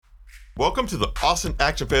Welcome to the Austin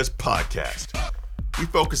Action Fest podcast. We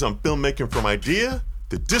focus on filmmaking from idea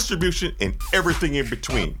to distribution and everything in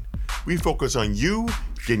between. We focus on you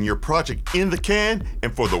getting your project in the can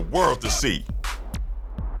and for the world to see.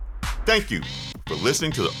 Thank you for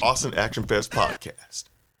listening to the Austin Action Fest podcast.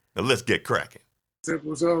 Now let's get cracking.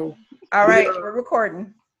 Simple. So, all right, we're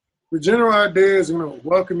recording. The general idea is going to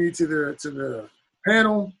welcome you to the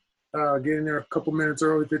panel. Get in there a couple minutes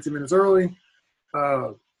early, 15 minutes early.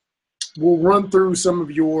 We'll run through some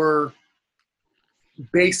of your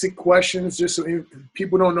basic questions, just so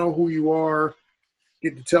people don't know who you are.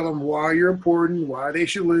 Get to tell them why you're important, why they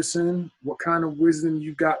should listen, what kind of wisdom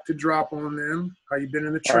you got to drop on them, how you've been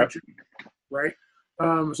in the church, right?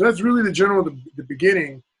 So that's really the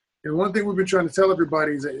beginning. And one thing we've been trying to tell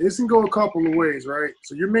everybody is that this can go a couple of ways, right?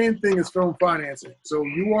 So your main thing is film financing. So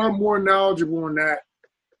you are more knowledgeable on that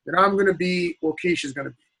than I'm going to be or Keisha's going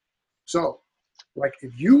to be. So, like,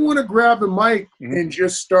 if you want to grab the mic and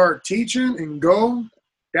just start teaching and go,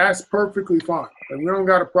 that's perfectly fine. Like, we don't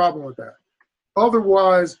got a problem with that.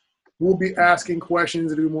 Otherwise, we'll be asking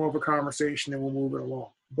questions to do more of a conversation and we'll move it along.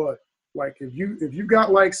 But, like, if you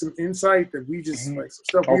got, like, some insight that we just, like, some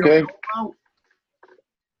stuff we don't know about,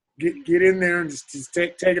 get in there and just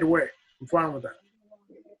take it away. I'm fine with that.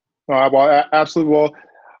 All right, well, absolutely. Well,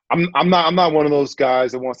 I'm not one of those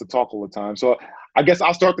guys that wants to talk all the time. So I guess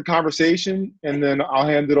I'll start the conversation and then I'll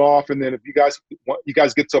hand it off. And then if you guys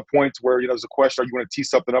get to a point where there's a question or you want to tee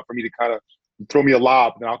something up for me to kind of throw me a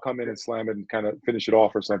lob, then I'll come in and slam it and kind of finish it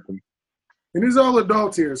off or something. And it's all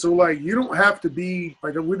adults here, so like you don't have to be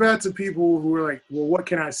like. We've had some people who are like, "Well, what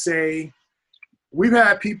can I say?" We've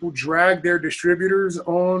had people drag their distributors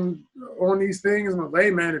on these things. I'm like,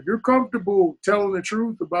 hey, man, if you're comfortable telling the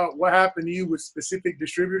truth about what happened to you with specific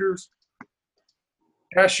distributors,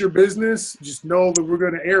 that's your business. Just know that we're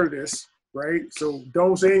going to air this, right? So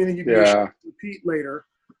don't say anything you can repeat later.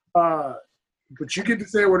 But you get to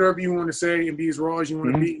say whatever you want to say and be as raw as you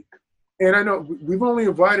want to be. And I know we've only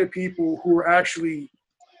invited people who are actually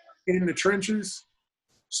in the trenches.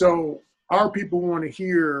 So our people want to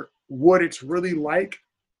hear what it's really like,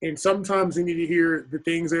 and sometimes they need to hear the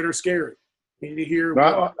things that are scary. They need to hear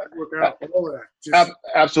what work out, all of that.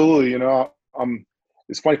 Absolutely,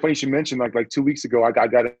 it's funny you should mention like 2 weeks ago I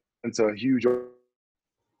got into a huge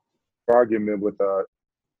argument with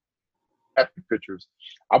Epic Pictures.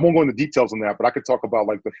 I won't go into details on that, but I could talk about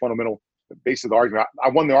like the fundamental basis of the argument. I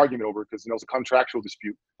won the argument over because it was a contractual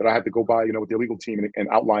dispute that I had to go by with the legal team and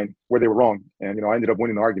outline where they were wrong, and I ended up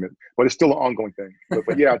winning the argument. But it's still an ongoing thing.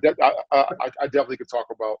 But yeah, I definitely could talk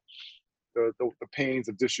about the pains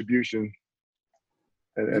of distribution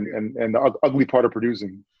and the ugly part of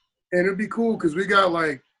producing. And it'd be cool because we got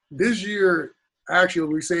like this year. Actually,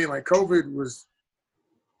 we're saying like COVID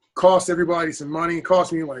cost everybody some money. It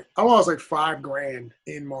cost me I lost like $5,000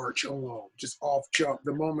 in March alone, just off jump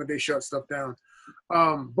the moment they shut stuff down.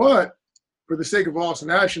 But for the sake of Austin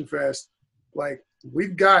Action Fest, like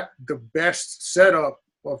we've got the best setup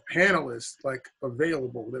of panelists like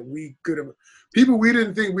available that we could have. People we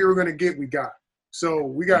didn't think we were going to get, we got. So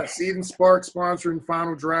we got Seed and Spark sponsoring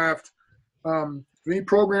Final Draft. Any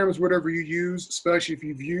programs, whatever you use, especially if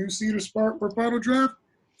you've used Seed or Spark for Final Draft,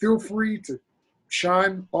 feel free to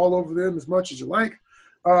shine all over them as much as you like.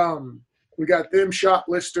 We got them,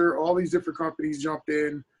 Shoplister, all these different companies jumped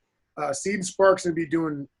in. Seed and Spark's going to be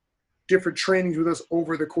doing different trainings with us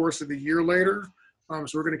over the course of the year later. So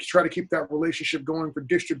we're going to try to keep that relationship going for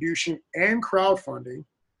distribution and crowdfunding.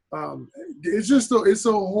 It's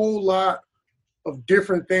a whole lot of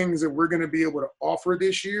different things that we're going to be able to offer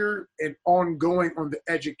this year and ongoing on the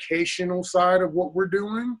educational side of what we're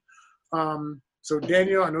doing. So,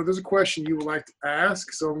 Danielle, I know there's a question you would like to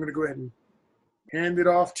ask, so I'm going to go ahead and hand it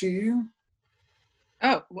off to you.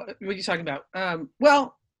 Oh, what are you talking about?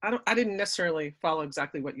 Well, I didn't necessarily follow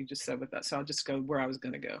exactly what you just said with that, so I'll just go where I was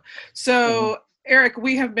going to go. So, Erik,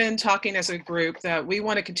 we have been talking as a group that we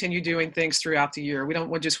want to continue doing things throughout the year. We don't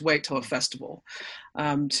want to just wait till a festival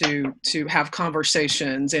to have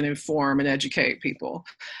conversations and inform and educate people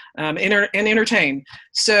and entertain.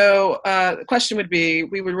 So the question would be,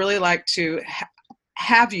 we would really like to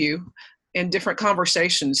have you in different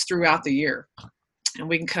conversations throughout the year. And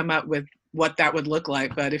we can come up with what that would look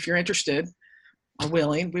like. But if you're interested or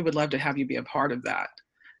willing, we would love to have you be a part of that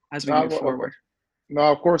as we move forward. No,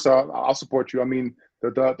 of course, I'll support you. I mean,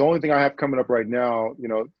 the only thing I have coming up right now,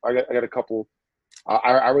 I got a couple.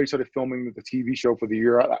 I already started filming the TV show for the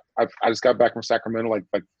year. I just got back from Sacramento, like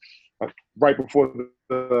right before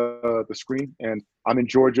the screen, and I'm in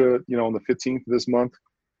Georgia, on the 15th of this month.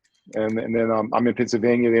 and then I'm in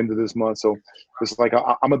Pennsylvania at the end of this month. So it's like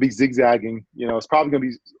I'm gonna be zigzagging. You know, it's probably gonna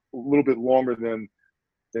be a little bit longer than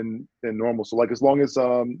normal. So like as long as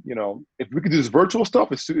you know, if we could do this virtual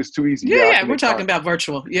stuff, it's too easy. Yeah, we're talking about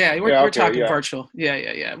virtual. Yeah, we're talking virtual.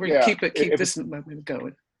 Yeah. We keep this moment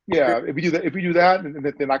going. Yeah, if we do that,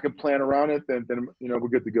 then I can plan around it. Then you know we're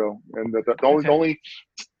good to go. And the only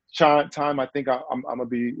time I think I'm gonna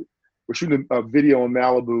be, we're shooting a video in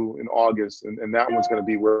Malibu in August, and that one's gonna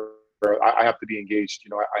be where I have to be engaged. You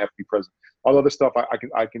know, I have to be present. All the other stuff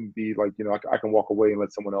I can be like, you know, I can walk away and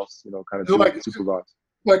let someone else, you know, kind of supervise.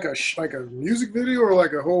 Like a music video or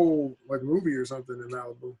like a whole like movie or something in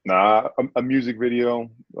Malibu? Nah, a music video,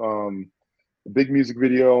 a big music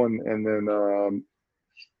video, and then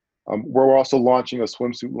we're also launching a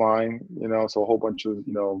swimsuit line, you know, so a whole bunch of,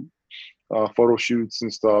 you know, photo shoots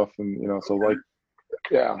and stuff, and you know, so like,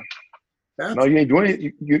 yeah. No, you ain't doing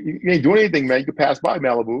anything. You ain't doing anything, man. You can pass by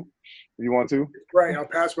Malibu if you want to. Right, I'll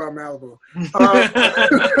pass by Malibu.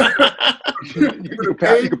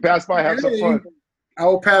 You can pass by, have some fun. I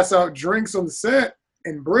will pass out drinks on the set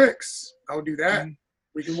and bricks. I'll do that.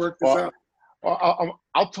 We can work this out.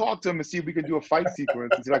 I'll talk to him and see if we can do a fight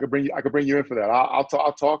sequence and see if I can bring you in for that. I'll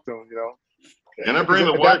talk to him, you know. And I bring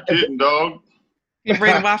the white kid and dog. You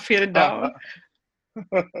bring the white kid and dog.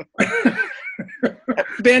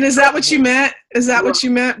 Ben, is that what you meant? Is that what you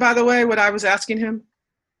meant, by the way, what I was asking him?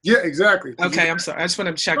 Yeah, exactly. Okay, I'm sorry. I just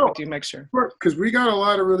want to check with you, make sure. Because we got a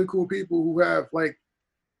lot of really cool people who have, like,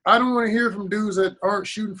 I don't want to hear from dudes that aren't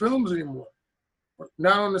shooting films anymore.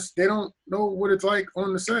 Not on this, they don't know what it's like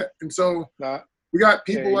on the set. And so we got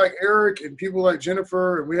people like Erik and people like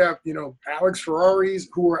Jennifer, and we have, you know, Alex Ferraris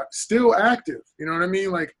who are still active. You know what I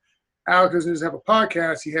mean? Like, Alex doesn't just have a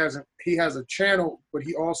podcast. He has a channel, but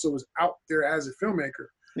he also is out there as a filmmaker.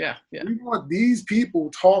 Yeah. We want these people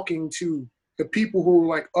talking to the people who are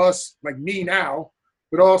like us, like me now,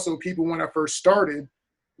 but also people when I first started,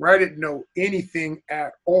 where I didn't know anything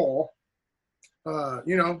at all.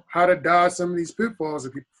 You know, how to dodge some of these pitfalls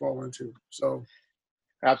that people fall into. So,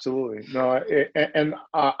 absolutely. No,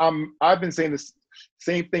 I've been saying this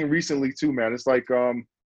same thing recently too, man. It's like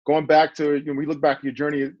going back to, you know, we look back at your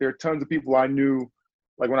journey. There are tons of people I knew,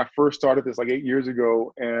 like when I first started this, like 8 years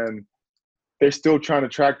ago, and they're still trying to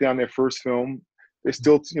track down their first film. There's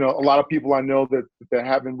still, you know, a lot of people I know that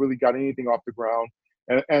haven't really got anything off the ground.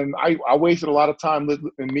 And I wasted a lot of time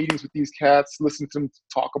in meetings with these cats, listening to them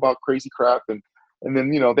talk about crazy crap, and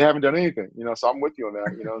then, you know, they haven't done anything, you know, so I'm with you on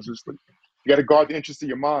that, you know. It's just like, you got to guard the interest of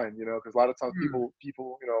your mind, you know, because a lot of times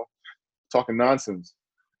people, you know, talking nonsense.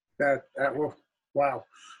 Wow.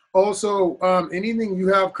 Also, anything you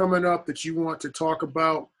have coming up that you want to talk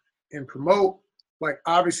about and promote, like,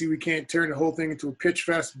 obviously we can't turn the whole thing into a pitch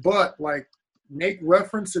fest, but like make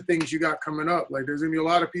reference to things you got coming up. Like, there's gonna be a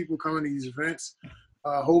lot of people coming to these events.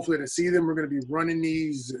 Hopefully to see them. We're going to be running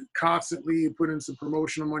these constantly, putting some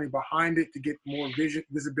promotional money behind it to get more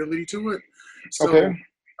visibility to it. So, like,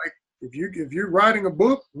 if you're writing a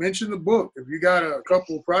book, mention the book. If you got a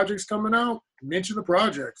couple of projects coming out, mention the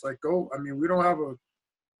projects. Like, go. I mean, we don't have a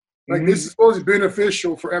this is supposed to be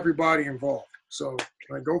beneficial for everybody involved. So,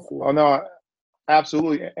 like, go for it. Oh no,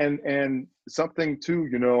 absolutely. And something too,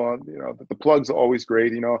 you know, the plugs are always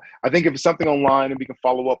great. You know, I think if it's something online and we can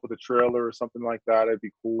follow up with a trailer or something like that, it'd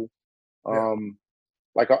be cool. Yeah.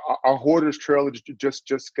 Like our Hoarders trailer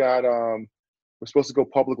just got, we're supposed to go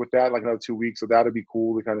public with that like another 2 weeks. So that'd be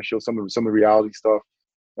cool to kind of show some of the reality stuff.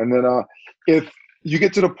 And then if you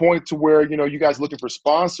get to the point to where, you know, you guys looking for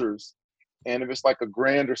sponsors, and if it's like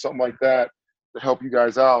 $1,000 or something like that to help you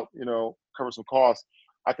guys out, you know, cover some costs,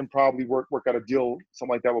 I can probably work out a deal,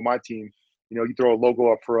 something like that with my team. You know, you throw a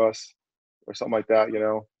logo up for us or something like that, you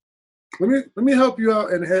know. Let me help you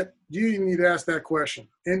out, and you need to ask that question.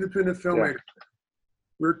 Independent filmmaker. Yeah.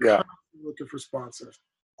 We're constantly looking for sponsors.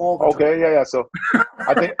 All the time. Yeah. So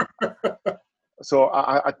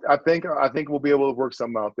I think I think we'll be able to work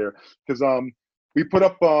something out there, because we put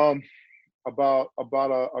up about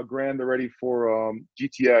 $1,000 already for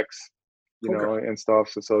GTX, you know, and stuff.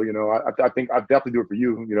 So you know, I think I'd definitely do it for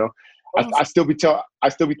you. You know, I still be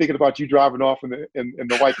thinking about you driving off in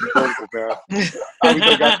the white convertible, man.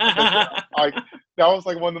 That was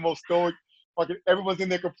like one of the most stoic. Fucking everyone's in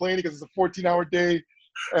there complaining because it's a 14-hour day,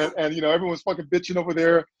 and you know, everyone's fucking bitching over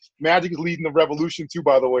there. Magic is leading the revolution too,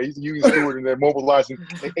 by the way. He's a union steward, and they're mobilizing.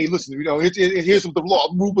 Hey, listen, you know, here's what the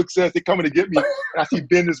law rubric says. They're coming to get me. And I see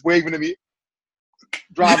Ben is waving at me,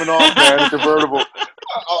 driving off, man, in a convertible,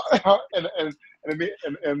 and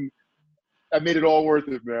I made it all worth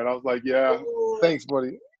it, man. I was like, yeah, thanks,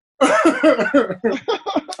 buddy.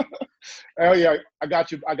 Oh yeah, I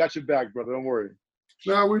got your back, brother. Don't worry.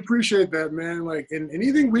 No, we appreciate that, man. Like, and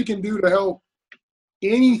anything we can do to help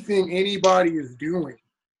anything anybody is doing.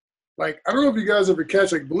 Like, I don't know if you guys ever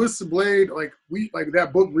catch like Ballista Blade, like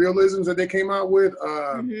that book Realisms that they came out with,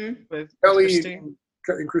 With Kelly Christine.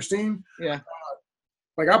 and Christine. Yeah.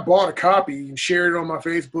 Like, I bought a copy and shared it on my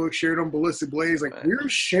Facebook, shared it on Ballista Blades. Like, we're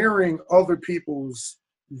sharing other people's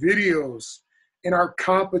videos in our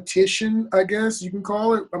competition, I guess you can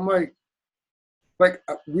call it. I'm like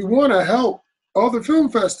we want to help other film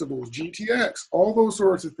festivals, GTX, all those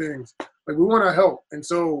sorts of things. Like, we want to help. And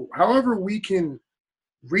so however we can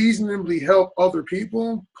reasonably help other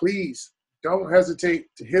people, please don't hesitate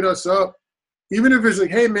to hit us up. Even if it's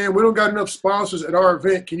like, hey man, we don't got enough sponsors at our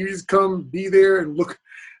event. Can you just come be there and look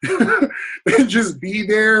and just be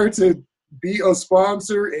there to be a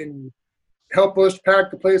sponsor and help us pack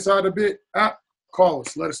the place out a bit? Call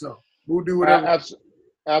us, let us know. We'll do whatever.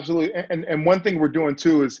 Absolutely. And one thing we're doing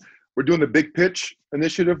too is we're doing the Big Pitch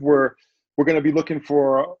initiative where we're going to be looking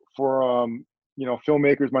for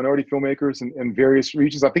filmmakers, minority filmmakers in various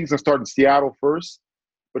regions. I think it's going to start in Seattle first,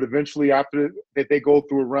 but eventually after that they go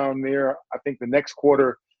through around there, I think the next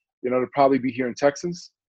quarter, it'll probably be here in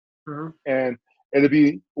Texas. Mm-hmm. And it'll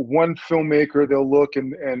be one filmmaker. They'll look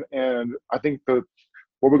and I think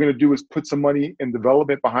what we're going to do is put some money in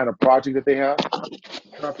development behind a project that they have.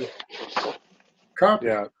 Copy.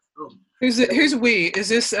 Yeah. Who's we? Is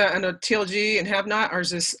this an TLG and Have Not, or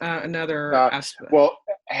is this another aspect? Well,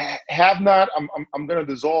 Have Not. I'm going to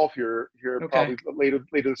dissolve here Okay. probably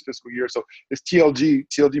later this fiscal year. So it's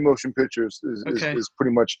TLG Motion Pictures is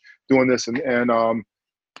pretty much doing this, and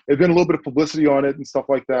there's been a little bit of publicity on it and stuff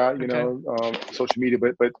like that, social media.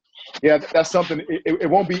 But yeah, that's something. It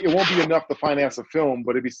won't be enough to finance a film,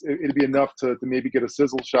 but it'd be enough to maybe get a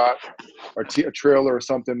sizzle shot or a trailer or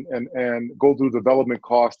something, and go through development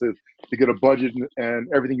costs to get a budget and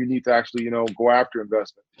everything you need to actually go after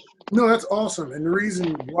investment. No, that's awesome. And the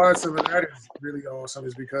reason why some of that is really awesome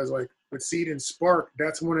is because, like, with Seed and Spark,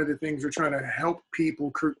 that's one of the things we're trying to help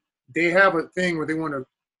people. They have a thing where they want to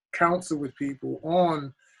counsel with people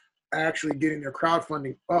on actually getting their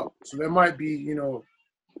crowdfunding up. So that might be,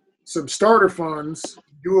 some starter funds,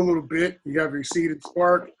 do a little bit. You have your Seed and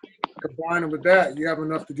Spark, combine them with that, you have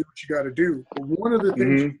enough to do what you got to do. But one of the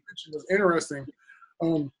things you mentioned was interesting.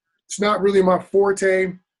 It's not really my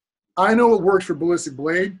forte. I know it works for Ballistic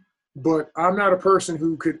Blade, but I'm not a person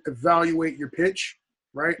who could evaluate your pitch,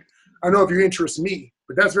 right? I know if you interest me,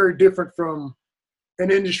 but that's very different from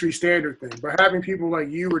an industry standard thing. But having people like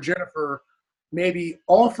you or Jennifer maybe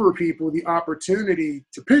offer people the opportunity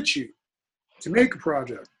to pitch you, to make a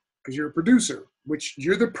project, because you're a producer, which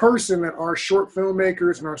you're the person that our short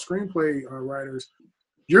filmmakers and our screenplay writers,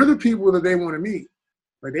 you're the people that they want to meet.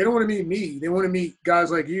 Like, they don't want to meet me. They want to meet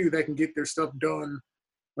guys like you that can get their stuff done,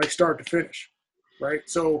 like, start to finish, right?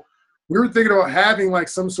 So we were thinking about having, like,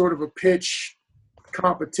 some sort of a pitch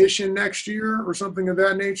competition next year or something of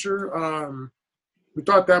that nature. We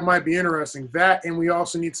thought that might be interesting. That, and we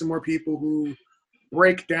also need some more people who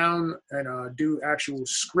break down and do actual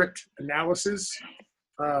script analysis.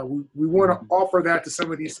 We want to offer that to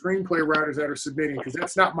some of these screenplay writers that are submitting, because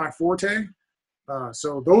that's not my forte.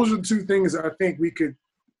 So those are the two things I think we could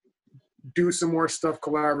do some more stuff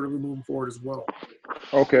collaboratively moving forward as well.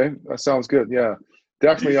 Okay, that sounds good. Yeah,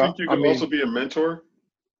 definitely. Do you think you could also be a mentor?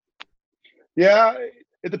 Yeah,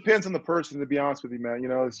 it depends on the person, to be honest with you, man.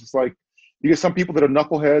 It's just like, you get some people that are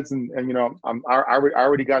knuckleheads, and I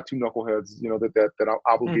already got two knuckleheads, that I'm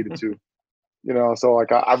obligated to, so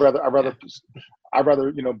like I'd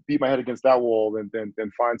rather beat my head against that wall than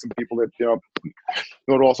find some people that know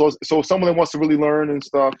it all. So someone that wants to really learn and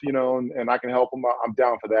stuff, and I can help them, I'm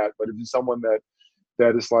down for that. But if it's someone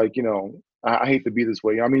that is like, I hate to be this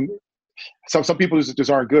way. I mean, some people just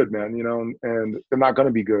aren't good, man, and they're not going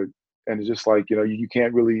to be good. And it's just like, you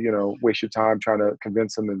can't really, waste your time trying to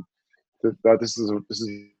convince them and that this is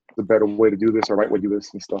the better way to do this, or right way to do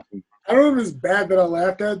this and stuff. I don't know if it's bad that I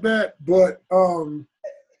laughed at that, but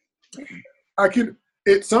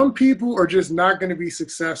some people are just not going to be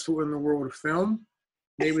successful in the world of film.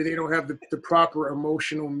 Maybe they don't have the proper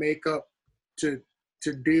emotional makeup to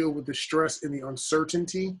deal with the stress and the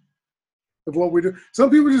uncertainty of what we do.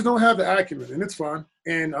 Some people just don't have the acumen, and it's fine.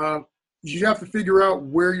 And you have to figure out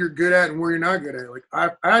where you're good at and where you're not good at. Like,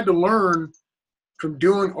 I had to learn from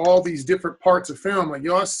doing all these different parts of film. Like,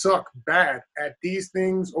 y'all suck bad at these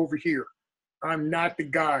things over here. I'm not the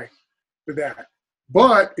guy for that.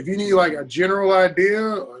 But if you need like a general idea,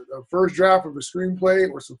 a first draft of a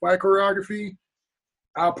screenplay or some fight choreography,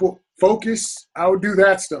 I'll put focus. I'll do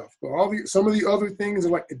that stuff. But some of the other things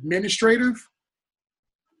are like administrative.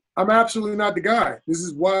 I'm absolutely not the guy. This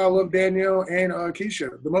is why I love Danielle and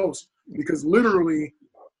Keisha the most, because literally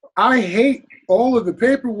I hate all of the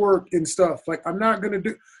paperwork and stuff. Like, I'm not going to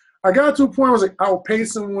do, I got to a point where I was like, I'll pay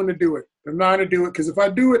someone to do it. I'm not going to do it because if I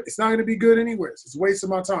do it, it's not going to be good anyways. It's a waste of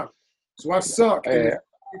my time. So I suck. And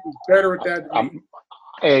people's better at that than me.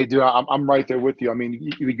 Hey, dude, I'm right there with you. I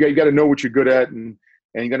mean, you got to know what you're good at, and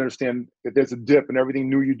you got to understand that there's a dip in everything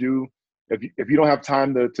new you do. If you don't have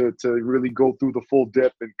time to really go through the full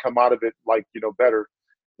dip and come out of it like, you know, better,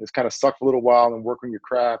 it's kind of suck for a little while and work on your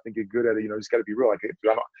craft and get good at it. You know, you just got to be real. Like,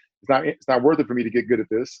 it's not worth it for me to get good at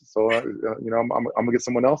this. So, you know, I'm gonna get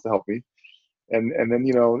someone else to help me, and then,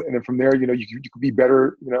 you know, and then from there, you know, you could be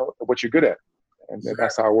better, you know, at what you're good at. And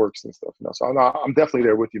that's how it works and stuff, you know. So I'm definitely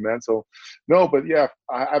there with you, man. So, no, but yeah,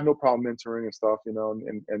 I have no problem mentoring and stuff, you know,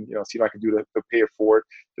 and you know, see what I can do to pay it forward.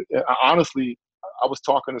 Honestly, I was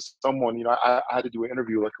talking to someone, you know, I had to do an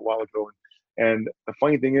interview like a while ago, and the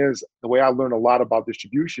funny thing is, the way I learned a lot about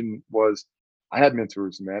distribution was I had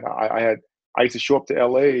mentors, man. I used to show up to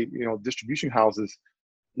LA, you know, distribution houses,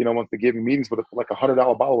 you know, once they gave me meetings with like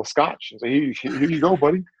 $100 bottle of scotch, and say, here you go,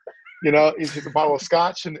 buddy. You know, it's a bottle of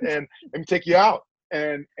scotch and let me take you out.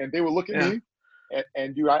 And they would look at me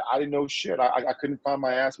and dude, I didn't know shit. I couldn't find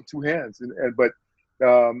my ass with two hands. But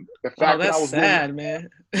the fact that I was sad, man.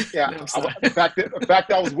 Yeah, the fact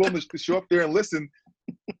that I was willing to show up there and listen,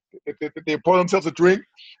 if they pour themselves a drink,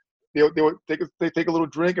 they would take a little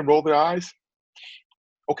drink and roll their eyes.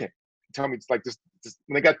 Okay, tell me, it's like just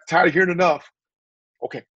when they got tired of hearing enough.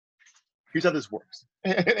 Okay, here's how this works,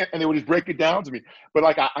 and they would just break it down to me. But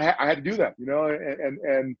like I had to do that, you know,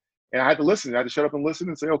 and I had to listen. I had to shut up and listen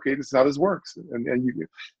and say, okay, this is how this works. And you,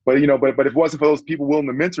 but you know, but if it wasn't for those people willing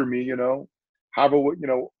to mentor me, you know, however, you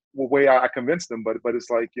know, what way I convinced them. But it's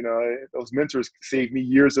like, you know, those mentors saved me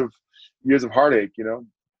years of heartache, you know.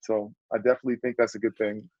 So I definitely think that's a good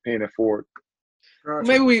thing, paying it forward.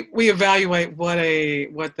 Maybe we evaluate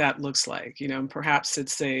what that looks like, you know, and perhaps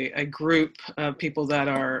it's a group of people that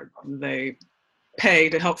they pay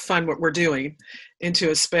to help fund what we're doing into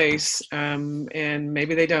a space, and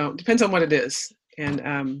maybe they don't. Depends on what it is,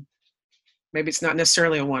 and maybe it's not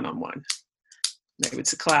necessarily a one-on-one. Maybe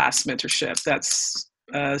it's a class mentorship. That's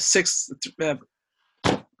 6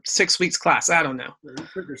 weeks class. I don't know. We'll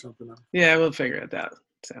figure something out. Yeah, we'll figure it out.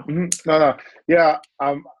 So no, yeah.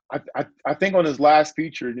 I think on his last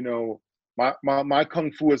feature, you know, my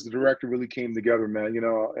kung fu as the director really came together, man. You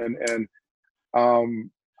know, and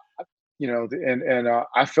you know, and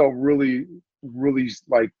I felt really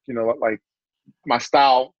like, you know, like my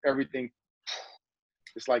style, everything,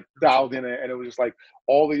 just like dialed in, and it was just like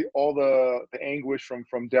all the anguish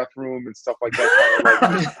from Death Room and stuff like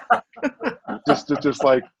that. Like, just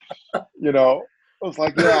like, you know. I was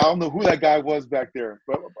like, yeah, I don't know who that guy was back there,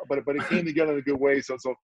 but it came together in a good way. So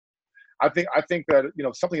I think that, you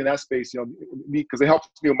know, something in that space, you know, me, because it helps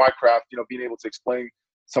me with my craft, you know, being able to explain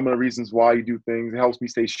some of the reasons why you do things. It helps me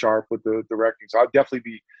stay sharp with the directing. So I'd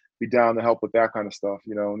definitely be down to help with that kind of stuff,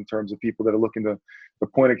 you know, in terms of people that are looking to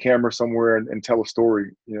point a camera somewhere and tell a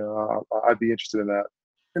story. You know, I'd be interested in that.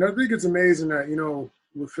 And I think it's amazing that, you know,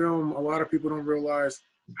 with film, a lot of people don't realize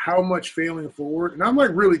how much failing forward. And I'm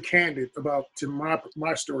like really candid about to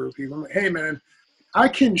my story with people. I'm like, hey man, I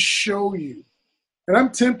can show you. And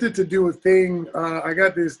I'm tempted to do a thing. I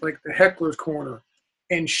got this like the heckler's corner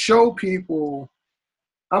and show people.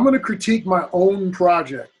 I'm going to critique my own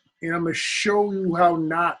project and I'm going to show you how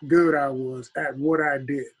not good I was at what I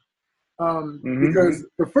did. Because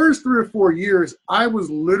the first 3 or 4 years, I was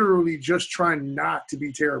literally just trying not to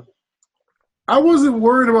be terrible. I wasn't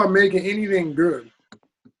worried about making anything good.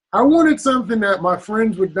 I wanted something that my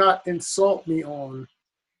friends would not insult me on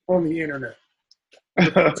the internet.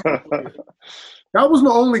 That was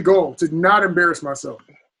my only goal, to not embarrass myself.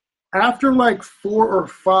 After like 4 or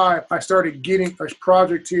 5, I started getting a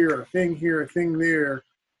project here, a thing there,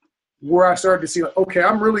 where I started to see like, okay,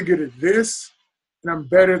 I'm really good at this, and I'm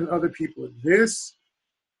better than other people at this.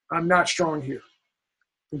 I'm not strong here.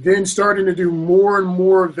 And then starting to do more and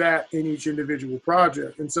more of that in each individual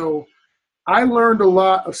project. And so I learned a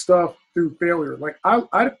lot of stuff through failure. Like I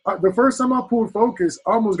the first time I pulled focus,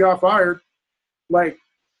 I almost got fired. Like,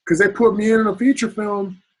 because they put me in a feature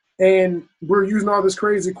film and we're using all this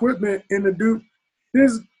crazy equipment, and the dude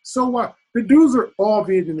the dudes are all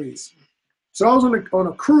Vietnamese. So I was on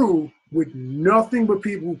a crew with nothing but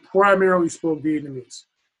people who primarily spoke Vietnamese.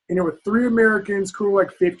 And there were 3 Americans, crew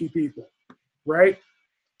like 50 people, right?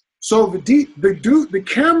 So the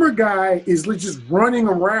camera guy is just running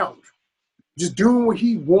around, just doing what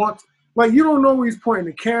he wants. Like, you don't know where he's pointing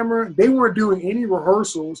the camera. They weren't doing any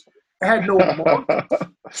rehearsals. I had no mark.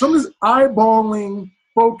 Someone's eyeballing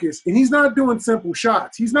focus. And he's not doing simple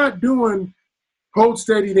shots. He's not doing hold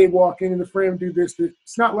steady, they walk in the frame, do this.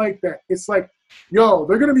 It's not like that. It's like, yo,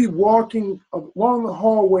 they're going to be walking along the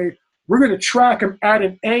hallway. We're going to track them at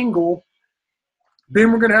an angle.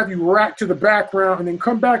 Then we're going to have you rack to the background and then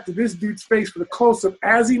come back to this dude's face for the close-up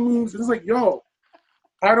as he moves. It's like, yo,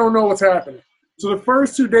 I don't know what's happening. So the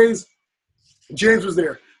first 2 days, James was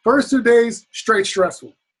there. First 2 days, straight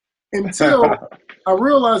stressful. Until I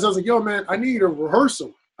realized, I was like, yo, man, I need a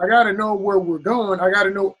rehearsal. I got to know where we're going. I got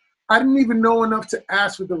to know. I didn't even know enough to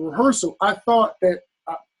ask for the rehearsal. I thought that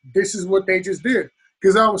this is what they just did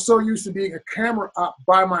because I was so used to being a camera op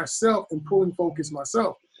by myself and pulling focus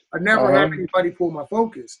myself. I never had anybody pull my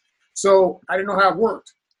focus. So I didn't know how it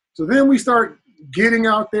worked. So then we start getting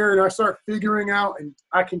out there and I start figuring out and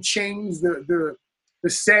I can change the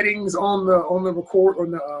settings on the record,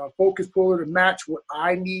 on the focus puller to match what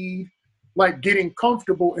I need, like getting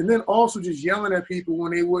comfortable and then also just yelling at people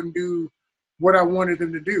when they wouldn't do what I wanted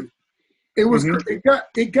them to do. It was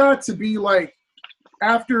it got to be like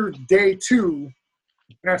after day 2,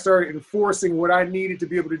 and I started enforcing what I needed to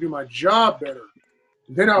be able to do my job better.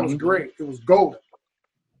 Then I was great. It was golden.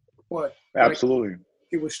 But absolutely,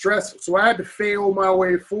 it was stressful. So I had to fail my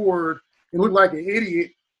way forward and look like an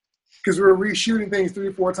idiot because we were reshooting things 3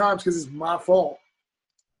 or 4 times because it's my fault.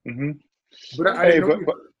 But I didn't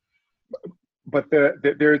know. But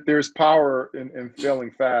there's power in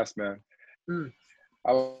failing fast, man.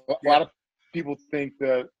 A lot of people think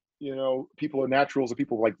that, you know, people are naturals or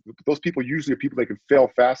people like those people usually are people that can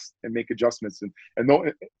fail fast and make adjustments and no,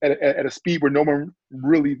 at a speed where no one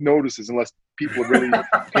really notices unless people are really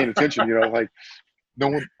paying attention, you know, like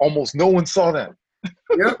almost no one saw that.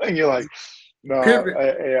 Yep. And you're like, no,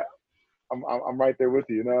 I'm right there with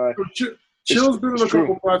you. No, Chill's been on a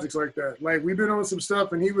couple projects like that. Like we've been on some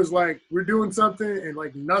stuff and he was like, we're doing something and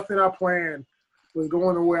like nothing I planned was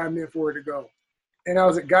going the way I meant for it to go. And I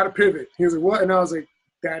was like, gotta pivot. He was like, what? And I was like,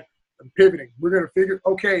 I'm pivoting. We're going to figure,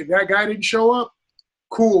 okay, that guy didn't show up.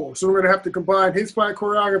 Cool. So we're going to have to combine his fight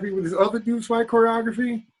choreography with this other dude's fight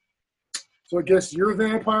choreography. So I guess you're a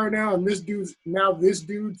vampire now and this dude's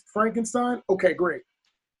Frankenstein. Okay, great.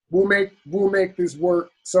 We'll make this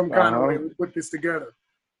work some kind of way. We'll put this together.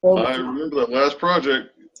 I remember that last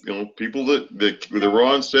project, you know, people that were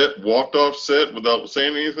on set, walked off set without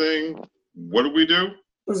saying anything. What did we do? It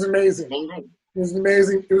was amazing. It was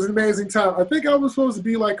amazing. It was an amazing time. I think I was supposed to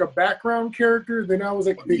be like a background character. Then I was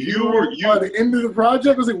like the hero by the end of the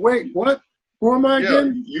project. I was like, wait, what? Who am I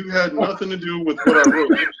again? You had nothing to do with what I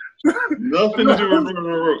wrote. Nothing to do with what I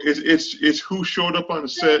wrote. It's who showed up on the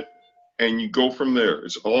set, and you go from there.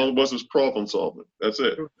 It's all it was problem solving. That's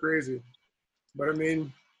it. It was crazy, but I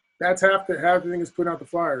mean, that's half the thing is putting out the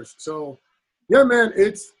fires. So, yeah, man,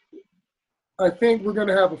 I think we're going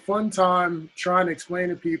to have a fun time trying to explain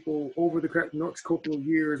to people over the next couple of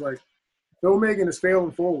years, like, filmmaking is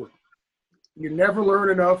failing forward. You never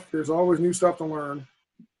learn enough. There's always new stuff to learn.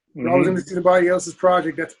 You're always going to see somebody else's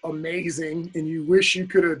project that's amazing, and you wish you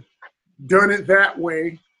could have done it that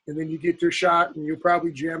way, and then you get your shot, and you'll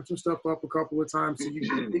probably jam some stuff up a couple of times so you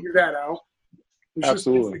can figure that out. It's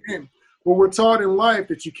absolutely. Just, again, well, we're taught in life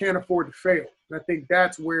that you can't afford to fail. And I think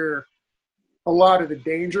that's where a lot of the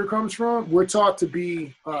danger comes from. We're taught to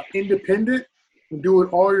be independent and do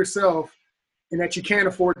it all yourself and that you can't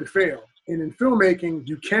afford to fail. And in filmmaking,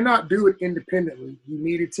 you cannot do it independently. You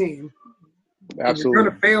need a team. Absolutely. You're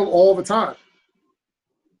going to fail all the time.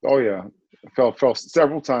 Oh, yeah. I fell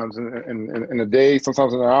several times in a day,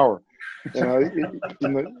 sometimes in an hour. You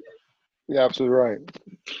know, you're absolutely right.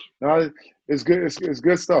 No, it's good. It's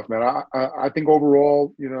good stuff, man. I think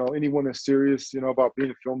overall, you know, anyone that's serious, you know, about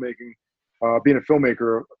being a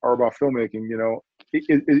filmmaker or about filmmaking, you know,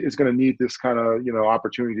 it's going to need this kind of, you know,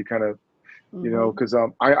 opportunity to kind of, you know, because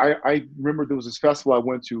I remember there was this festival I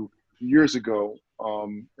went to years ago.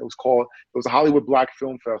 It was a Hollywood Black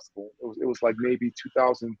Film Festival. It was like maybe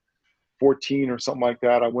 2014 or something like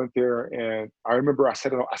that. I went there and I remember I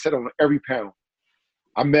sat on every panel.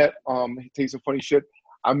 I met, tell you some funny shit.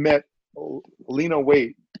 I met Lena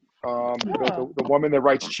Waite, the woman that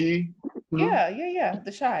writes Chi. Yeah.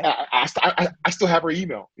 The Shy. I still have her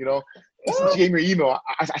email, you know. She gave me her email.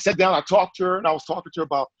 I sat down, I talked to her, and I was talking to her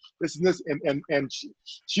about this and this, and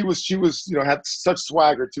she was, you know, had such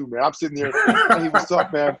swagger too, man. I'm sitting there, hey, what's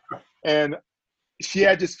up, man? And she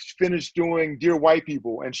had just finished doing Dear White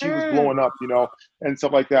People, and she was blowing up, you know, and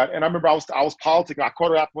stuff like that. And I remember I was politicking. I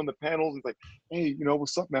caught her after one of the panels. And like, hey, you know,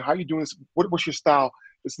 what's up, man? How you doing this? What's your style?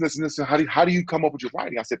 This and this and this. And how do you come up with your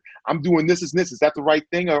writing? I said, I'm doing this and this. Is that the right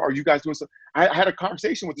thing? Or are you guys doing something? I had a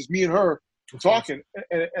conversation with me and her talking,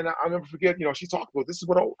 and I never forget, you know, she talked about this is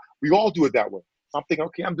what we all do it that way. I'm thinking,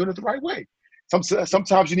 okay, I'm doing it the right way.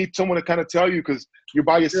 Sometimes you need someone to kind of tell you, because you're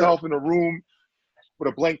by yourself in a room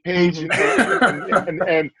with a blank page, you know,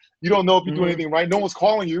 and you don't know if you're doing anything right. No one's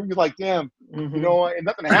calling you. You're like, damn, you know, and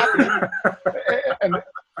nothing happening. And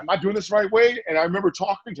am I doing this the right way? And I remember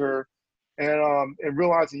talking to her and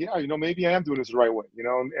realizing, yeah, you know, maybe I am doing this the right way, you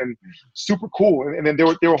know, and super cool. And then there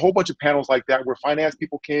were a whole bunch of panels like that where finance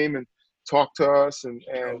people came and talked to us and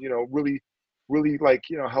you know, really like,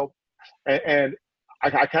 you know, help. And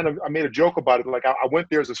I made a joke about it. Like I went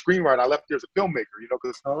there as a screenwriter, I left there as a filmmaker, you know,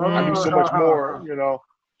 because I knew so much more, you know,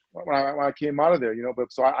 when I came out of there, you know.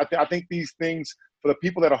 But so I think these things, for the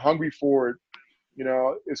people that are hungry for it, you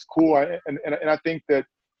know, is cool. And I think that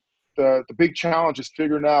the big challenge is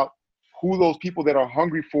figuring out who those people that are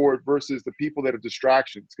hungry for it versus the people that are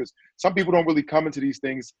distractions. Because some people don't really come into these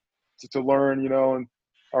things to learn, you know, and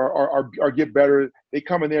or get better. They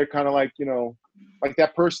come in there kind of like, you know, like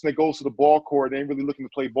that person that goes to the ball court, they ain't really looking to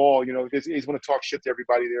play ball, you know, they just want to talk shit to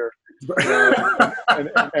everybody there, you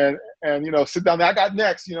know, and you know, sit down there, I got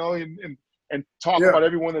next, you know, and talk about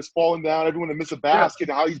everyone that's falling down, everyone that missed a basket,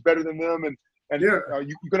 and how he's better than them, and you're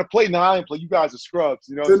gonna play 9, play, you guys are scrubs,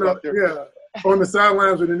 you know. On the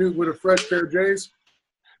sidelines with a fresh pair of J's.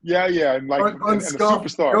 And like and a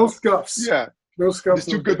superstar, no scuffs. No scuffs. Just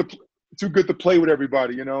too good to play with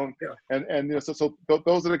everybody, you know. And you know, so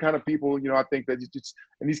those are the kind of people, you know, I think that you just,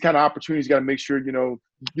 and these kind of opportunities, you got to make sure, you know,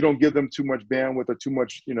 you don't give them too much bandwidth or too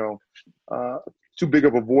much, you know, too big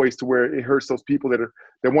of a voice to where it hurts those people that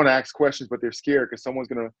want to ask questions but they're scared because someone's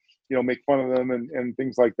gonna, you know, make fun of them and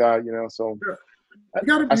things like that, you know. So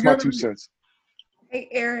that's my 2 cents. Hey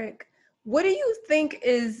Eric, what do you think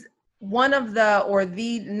is one of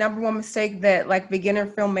the number one mistake that like beginner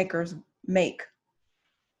filmmakers make?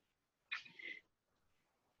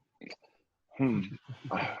 There's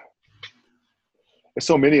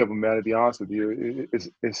so many of them, man. To be honest with you,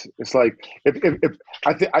 it's like if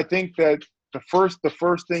I think that the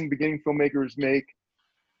first thing beginning filmmakers make,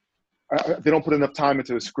 they don't put enough time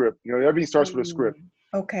into the script. You know, everything starts with a script.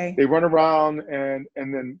 Okay. They run around and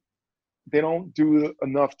then they don't do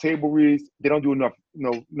enough table reads. They don't do enough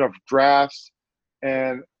drafts,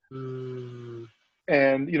 and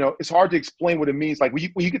you know, it's hard to explain what it means. Like when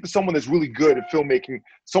you get to someone that's really good at filmmaking,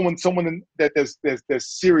 someone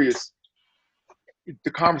that's serious,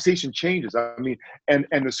 the conversation changes. I mean, and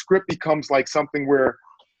the script becomes like something where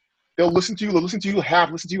they'll listen to you,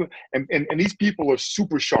 half listen to you, and these people are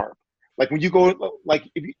super sharp. Like when you go, like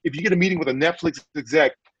if you get a meeting with a Netflix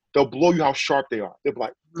exec, they'll blow you how sharp they are. They'll be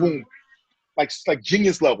like, boom. Like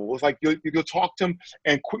genius level. It's like you'll talk to them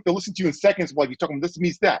and quick. They'll listen to you in seconds. Like you're talking, this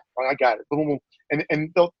means that. Like, I got it. Boom, boom.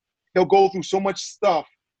 And they'll go through so much stuff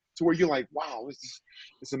to where you're like, wow,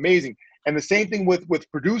 it's amazing. And the same thing with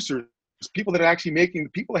producers, people that are actually making,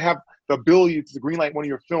 people that have the ability to greenlight one of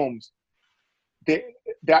your films.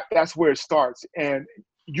 That's where it starts. And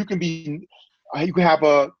you can have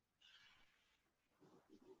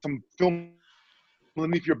some film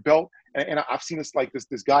underneath your belt. And I've seen this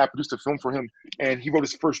guy, I produced a film for him, and he wrote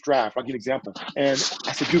his first draft. I'll give you an example. And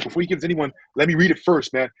I said, dude, before you give it to anyone, let me read it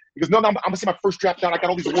first, man. He goes, no, I'm going to see my first draft down. I got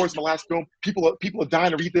all these awards in my last film. People are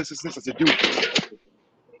dying to read this. I said, dude,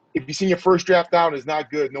 if you've seen your first draft down, it's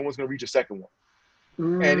not good. No one's going to read your second one.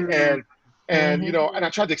 And you know, and I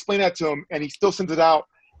tried to explain that to him, and he still sends it out.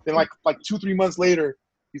 Then like 2-3 months later,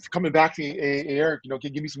 he's coming back to me, hey, Eric, you know, can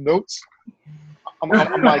you give me some notes? I'm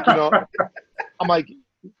like, you know, I'm like,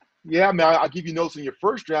 yeah, man, I'll give you notes in your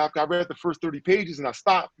first draft. I read the first 30 pages and I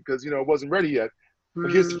stopped because, you know, it wasn't ready yet.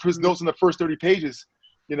 But here's his notes in the first 30 pages,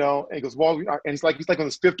 you know, and he goes, well, and he's like on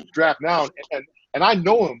his 5th draft now. And I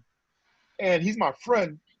know him and he's my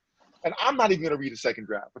friend and I'm not even going to read a second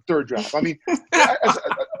draft, a third draft. I mean,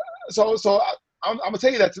 so I'm going to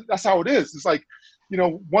tell you that's how it is. It's like, you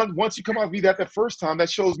know, once you come out and read that the first time,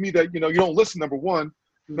 that shows me that, you know, you don't listen, number one.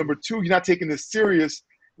 Number two, you're not taking this serious.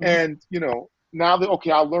 And, you know, now that,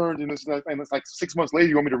 okay, I learned, and it's like 6 months later,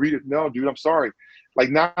 you want me to read it? No, dude, I'm sorry. Like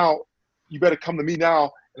now, you better come to me now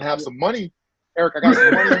and have some money. Eric, I got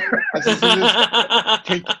some money. I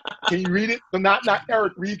said, can you read it? No, not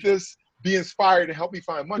Eric, read this, be inspired, and help me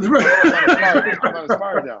find money. I'm not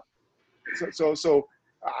inspired now. So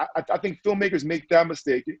I think filmmakers make that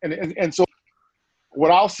mistake. And so what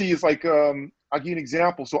I'll see is like, I'll give you an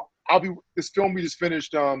example. So this film we just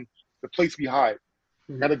finished, The Place We Hide.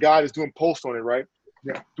 Got a guy that's doing post on it, right?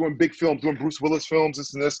 Yeah. Doing big films, doing Bruce Willis films,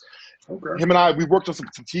 this and this. Okay. Him and I, we worked on some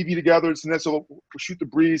TV together, this and that. So we'll shoot the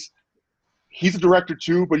breeze. He's a director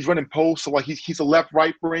too, but he's running post. So like he's a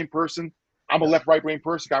left-right brain person. I'm a left-right brain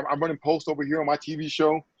person. I'm running post over here on my TV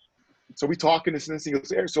show. So we talking this and this. He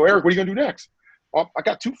goes, so Eric, what are you gonna do next? oh, I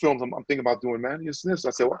got 2 films I'm thinking about doing, man. This.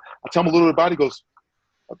 I said, well, I tell him a little bit about it. He goes,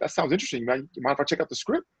 oh, that sounds interesting, man. You mind if I check out the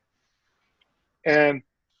script? And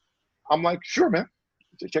I'm like, sure, man.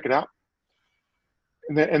 Check it out.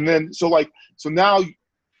 And then so now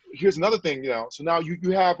here's another thing, So now you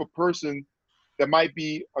have a person that might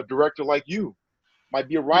be a director like you, might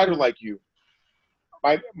be a writer like you,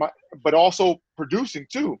 but also producing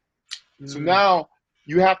too. So now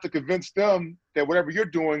you have to convince them that whatever you're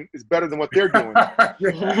doing is better than what they're doing.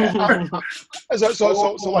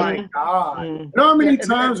 So my God. You know how many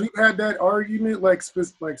times we've had that argument, like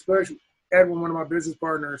especially Edwin, one of my business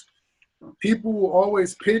partners, people will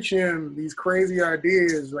always pitch him these crazy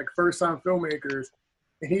ideas, like first-time filmmakers,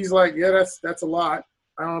 and he's like, yeah, that's a lot.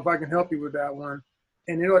 I don't know if I can help you with that one.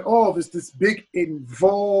 And they're like, oh, this big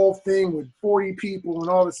involved thing with 40 people and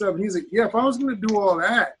all this stuff. And he's like, yeah, if I was going to do all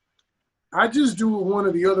that, I just do one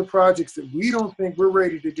of the other projects that we don't think we're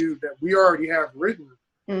ready to do that we already have written.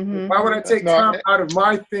 Mm-hmm. Why would I take time out of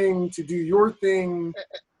my thing to do your thing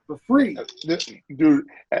for free? Dude,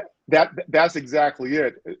 that's exactly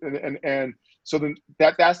it. And so then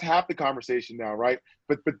that's half the conversation now, right?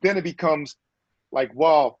 But then it becomes like,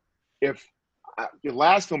 well, if your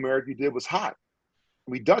last film, Eric, you did was hot,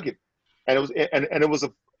 we dug it, and it was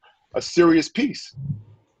a serious piece,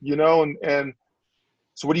 and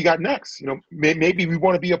so what do you got next? Maybe we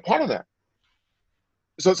want to be a part of that.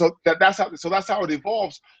 So that's how it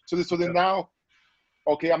evolves. So then now,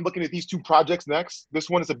 okay, I'm looking at these 2 projects next. This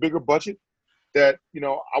one is a bigger budget that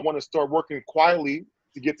I want to start working quietly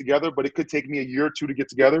to get together, but it could take me a year or 2 to get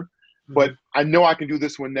together. Mm-hmm. But I know I can do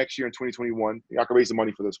this one next year in 2021. I can raise the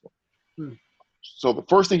money for this one. Mm. So the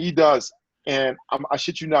first thing he does, and I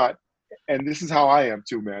shit you not, and this is how I am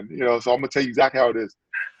too, man. So I'm gonna tell you exactly how it is.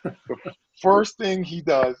 The first thing he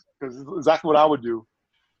does, because it's exactly what I would do.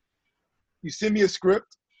 You send me a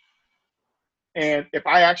script, and if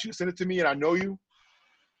I actually send it to me and I know you,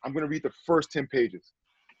 I'm gonna read the first 10 pages,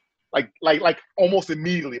 like almost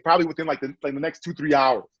immediately, probably within the next 2-3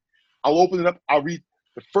 hours. I'll open it up. I'll read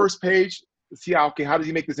the first page to see how does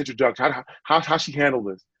he make this introduction? How she handle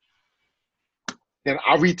this? Then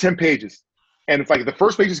I'll read 10 pages, and if the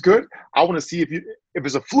first page is good, I want to see if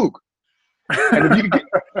it's a fluke.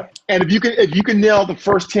 And if you can nail the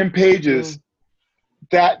first 10 pages,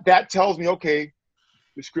 that tells me, okay,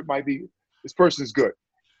 the script might be, this person's good.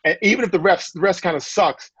 And even if the rest kind of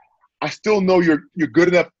sucks, I still know you're good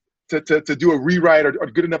enough to do a rewrite or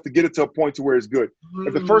good enough to get it to a point to where it's good.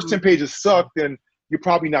 If the first 10 pages suck, then you're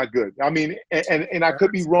probably not good. I mean, and I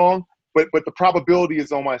could be wrong, but the probability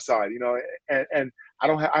is on my side, and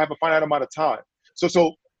I have a finite amount of time.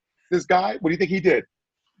 So this guy, what do you think he did?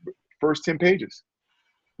 First 10 pages.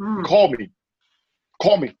 Call me.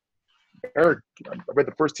 Eric, I read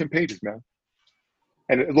the first 10 pages, man.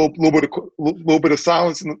 And a little bit of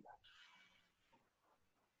silence. And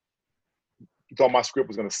you thought my script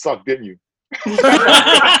was going to suck, didn't you?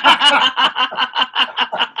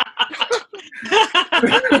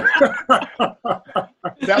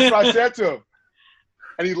 That's what I said to him.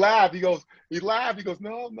 And he laughed. He goes,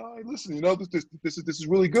 no, listen, this is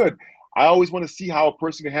really good. I always want to see how a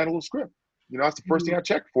person can handle a script. That's the first thing I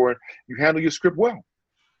check for. You handle your script well.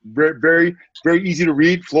 Very, very, very easy to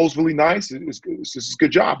read. Flows really nice. It's a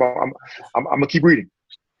good job. I'm gonna keep reading.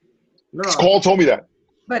 No. Cole told me that.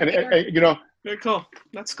 But very cool.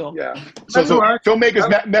 That's cool. Yeah. So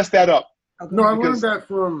filmmakers mess that up. No, I learned that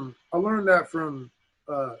from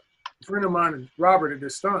a friend of mine, Robert, at the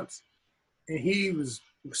stunts, and he was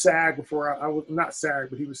SAG before I was not SAG,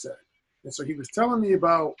 but he was SAG, and so he was telling me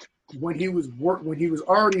about when he was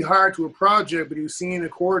already hired to a project, but he was seeing a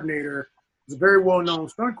coordinator, was a very well-known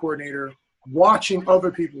stunt coordinator, watching other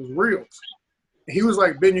people's reels. And he was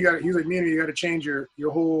like, Ben, you got to change your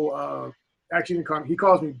whole. Actually, he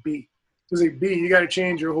calls me B. He was like, B, you got to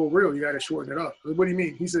change your whole reel. You got to shorten it up. Like, what do you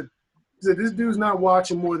mean? He said, this dude's not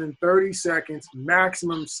watching more than 30 seconds,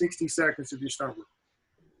 maximum 60 seconds of your stunt reel.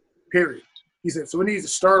 Period. He said, so it needs to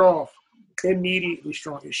start off immediately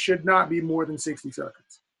strong. It should not be more than 60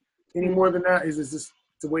 seconds. Any more than that is just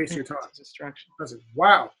to waste your time. Distraction. I said,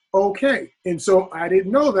 wow, okay. And so I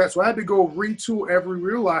didn't know that, so I had to go retool every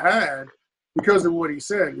reel I had because of what he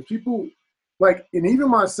said. If people, and even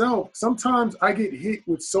myself, sometimes I get hit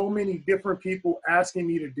with so many different people asking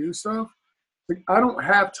me to do stuff. I don't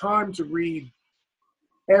have time to read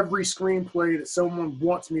every screenplay that someone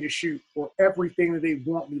wants me to shoot or everything that they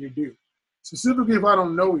want me to do. Specifically, if I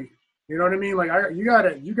don't know you. You know what I mean?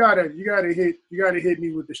 You gotta hit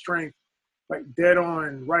me with the strength, dead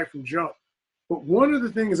on, right from jump. But one of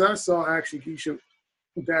the things I saw actually, Keisha,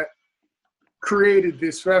 that created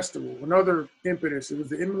this festival. Another impetus. It was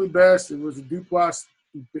the Emily Best. It was the Duplass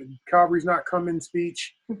Calvary's Not Coming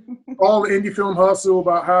speech. All the indie film hustle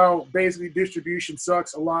about how basically distribution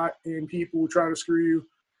sucks a lot and people try to screw you,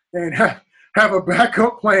 and have a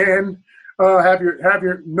backup plan. Have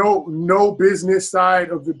your no business side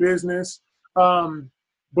of the business.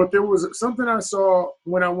 But there was something I saw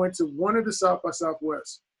when I went to one of the South by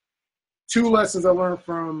Southwest. 2 lessons I learned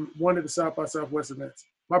from one of the South by Southwest events.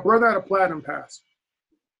 My brother had a platinum pass,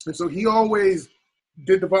 and so he always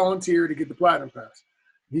did the volunteer to get the platinum pass.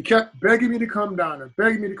 He kept begging me to come down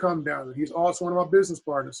there, He's also one of my business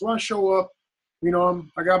partners. So I show up, you know,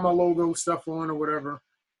 I got my logo stuff on or whatever,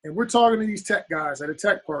 and we're talking to these tech guys at a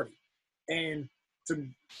tech party. And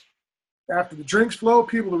after the drinks flow,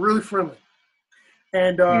 people are really friendly.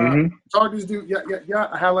 And talked to this dude, yeah.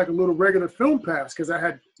 I had like a little regular film pass because I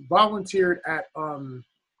had volunteered at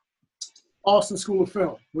Austin School of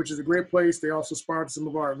Film, which is a great place. They also sponsored some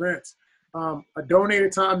of our events. I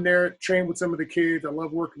donated time there, trained with some of the kids. I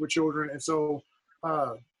love working with children. And so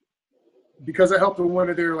because I helped with one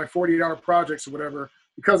of their like 48-hour projects or whatever,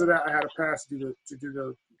 because of that, I had a pass to do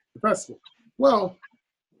the festival. Well,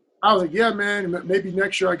 I was like, yeah, man, maybe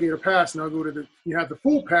next year I get a pass and I'll go to you have the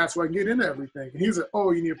full pass so I can get into everything. And he was like,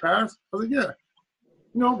 oh, you need a pass? I was like, yeah.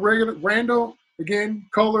 You know, regular, random, again,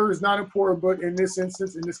 color is not important, but in this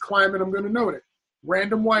instance, in this climate, I'm going to note it.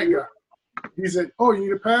 Random white guy. He said, oh, you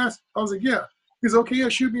need a pass? I was like, yeah. He's okay, yeah,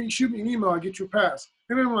 shoot me an email, I'll get you a pass.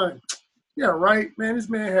 And I'm like, yeah, right, man, this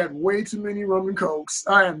man had way too many rum and cokes.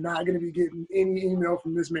 I am not going to be getting any email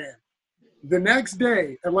from this man. The next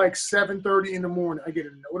day at like 7:30 in the morning, I get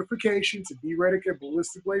a notification to Erik at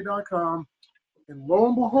ballisticblade.com, and lo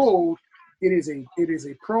and behold, it is a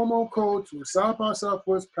promo code to a South by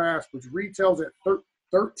Southwest pass, which retails at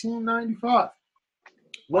 $13.95,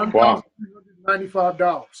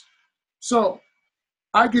 $1,395. So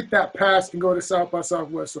I get that pass and go to South by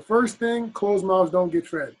Southwest. The first thing, closed mouths don't get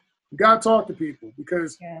fed. You gotta talk to people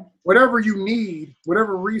because whatever you need,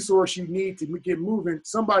 whatever resource you need to get moving,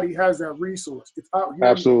 somebody has that resource. It's out here.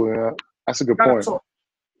 Absolutely, yeah. That's a good point. Talk.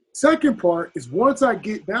 Second part is once I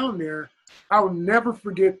get down there, I'll never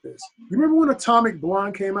forget this. You remember when Atomic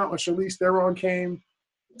Blonde came out and Charlize Theron came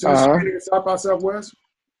to the screening at South by Southwest?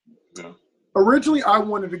 Yeah. Originally, I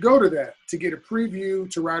wanted to go to that to get a preview,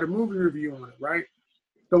 to write a movie review on it, right?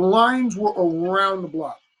 The lines were around the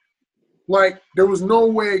block. Like, there was no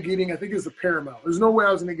way of getting, I think it was the Paramount. There's no way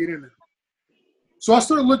I was going to get in there. So I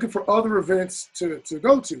started looking for other events to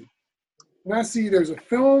go to. And I see there's a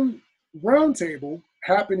film roundtable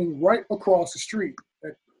happening right across the street.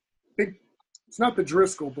 It's not the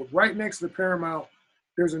Driscoll, but right next to the Paramount,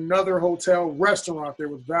 there's another hotel restaurant there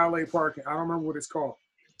with valet parking. I don't remember what it's called.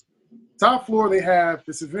 Top floor, they have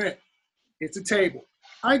this event. It's a table.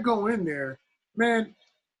 I go in there, man,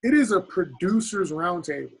 it is a producer's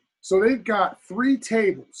roundtable. So they've got 3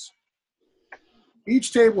 tables.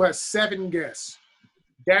 Each table has 7 guests.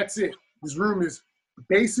 That's it. This room is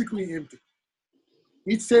basically empty.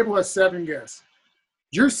 Each table has 7 guests.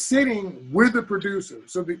 You're sitting with the producer.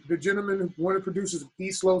 So the gentleman, one of the producers of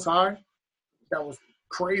East Los High, that was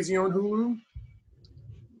crazy on Hulu,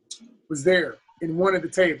 was there in one of the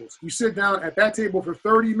tables. You sit down at that table for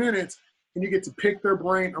 30 minutes and you get to pick their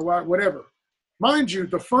brain or whatever. Mind you,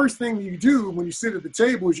 the first thing you do when you sit at the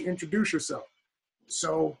table is you introduce yourself.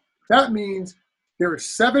 So that means there are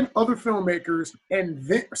 7 other filmmakers and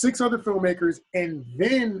then 6 other filmmakers and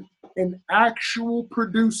then an actual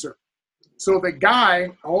producer. So the guy,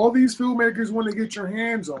 all these filmmakers want to get your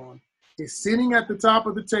hands on, is sitting at the top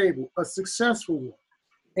of the table, a successful one.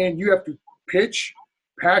 And you have to pitch,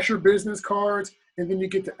 pass your business cards, and then you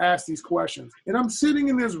get to ask these questions. And I'm sitting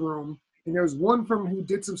in this room, and there was one from who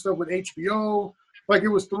did some stuff with HBO. Like, it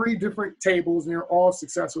was 3 different tables, and they're all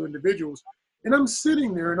successful individuals. And I'm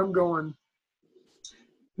sitting there, and I'm going,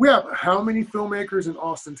 we have how many filmmakers in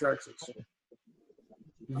Austin, Texas?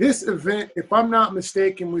 This event, if I'm not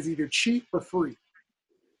mistaken, was either cheap or free.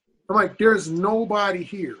 I'm like, there's nobody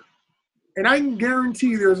here. And I can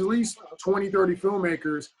guarantee there's at least 20, 30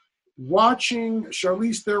 filmmakers watching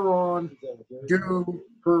Charlize Theron do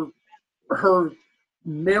her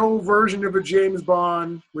male version of a James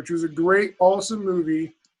Bond, which was a great, awesome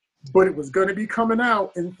movie, but it was going to be coming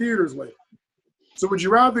out in theaters later. So would you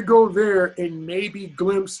rather go there and maybe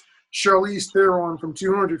glimpse Charlize Theron from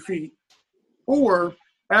 200 feet, or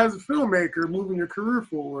as a filmmaker moving your career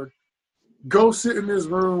forward, go sit in this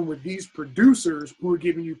room with these producers who are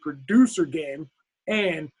giving you producer game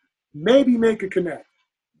and maybe make a connect?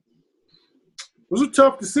 Those are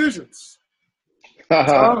tough decisions.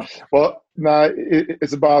 Well,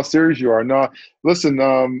 it's about how serious you are. No, listen,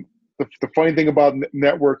 the funny thing about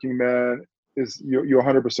networking, man, is you're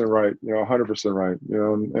 100% right. You're 100% right. You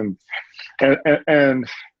know, and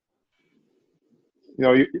you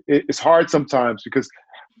know, it's hard sometimes because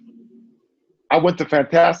I went to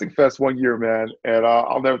Fantastic Fest one year, man, and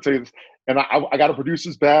I'll never tell you this. And I got a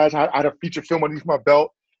producer's badge. I had a feature film underneath my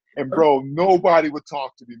belt, and bro, nobody would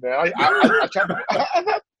talk to me, man. I tried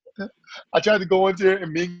to, I tried to go in there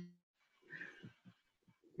and mingle.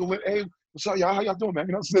 Hey, what's up, y'all? How y'all doing, man?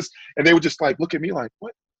 You know, this, and they would just like look at me like,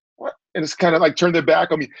 what? And it's kind of like turn their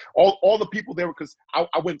back on me. All the people there, because I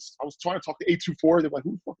was trying to talk to 824. They're like,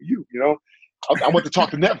 who the fuck are you? You know, I went to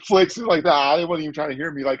talk to Netflix. And like, nah, they wasn't even trying to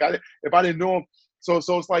hear me. Like, if I didn't know them, so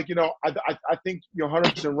it's like, you know, I think you're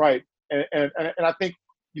 100% right, and I think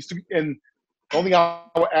and the only thing I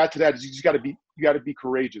would add to that is you got to be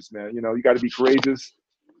courageous, man. You know, you got to be courageous,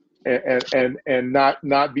 and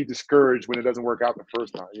not be discouraged when it doesn't work out the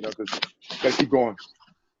first time. You know, because you got to keep going.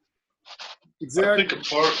 Exactly.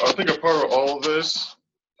 I think a part of all of this,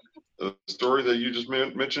 the story that you just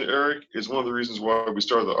mentioned, Eric, is one of the reasons why we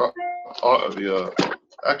started the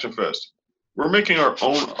Action Fest. We're making our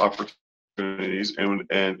own opportunities, and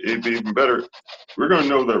it'd be even better. We're going to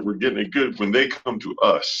know that we're getting it good when they come to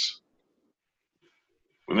us.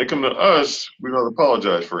 When they come to us, we don't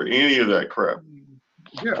apologize for any of that crap.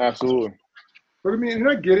 Yeah, Absolutely. but I mean, and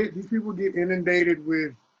I get it. These people get inundated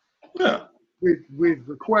with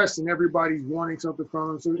requests, and everybody's wanting something from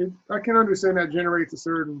them. So I can understand that generates a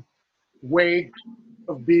certain way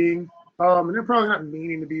of being. And they're probably not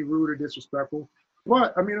meaning to be rude or disrespectful.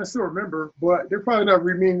 But I mean, I still remember. But they're probably not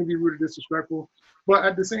meaning to be rude or disrespectful. But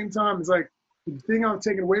at the same time, it's like the thing I'm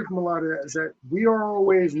taking away from a lot of that is that we are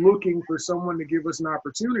always looking for someone to give us an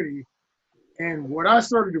opportunity. And what I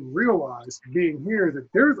started to realize being here is that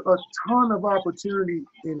there's a ton of opportunity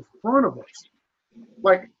in front of us.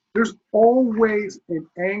 Like, there's always an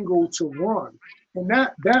angle to run. And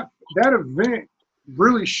that event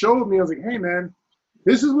really showed me, I was like, hey man,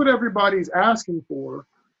 this is what everybody's asking for.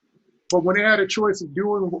 But when they had a choice of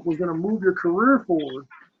doing what was going to move your career forward,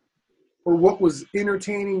 or what was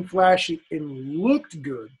entertaining, flashy, and looked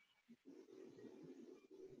good,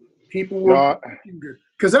 people were looking good.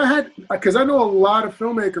 Because I know a lot of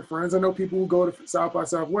filmmaker friends. I know people who go to South by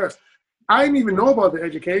Southwest. I didn't even know about the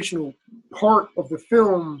educational part of the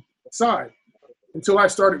film side until I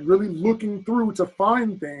started really looking through to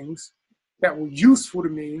find things that were useful to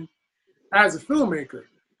me as a filmmaker.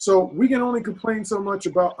 So we can only complain so much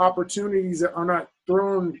about opportunities that are not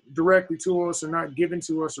thrown directly to us or not given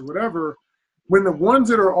to us or whatever, when the ones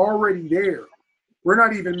that are already there, we're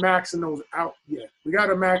not even maxing those out yet. We got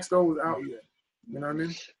to max those out yet. You know what I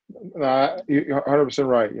mean? You're 100%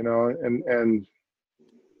 right. You know, and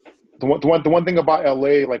the one thing about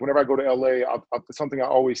LA, like whenever I go to LA, it's something I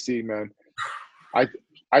always see, man.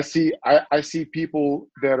 I see people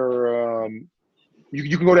that are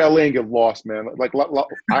you can go to LA and get lost, man. Like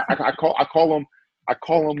I call them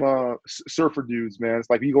surfer dudes, man. It's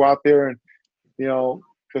like you go out there and, you know,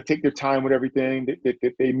 they take their time with everything.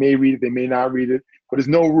 They may read it, they may not read it, but there's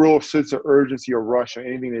no real sense of urgency or rush on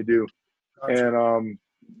anything they do.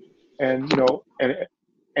 And you know,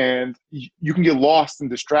 and you can get lost and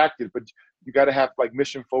distracted, but you got to have like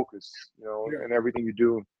mission focus, you know, in everything you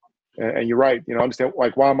do. And you're right, you know, understand,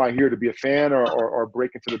 like, why am I here, to be a fan or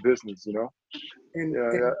break into the business, you know? And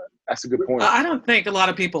that's a good point. I don't think a lot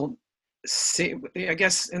of people see, I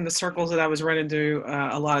guess in the circles that I was running through,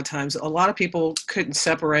 a lot of times, a lot of people couldn't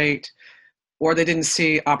separate, or they didn't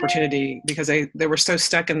see opportunity because they were so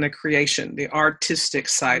stuck in the creation, the artistic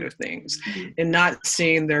side of things, and not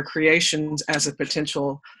seeing their creations as a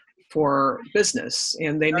potential for business.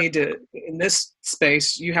 And they need to, in this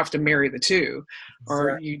space, you have to marry the two,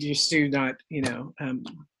 or you just do not, you know,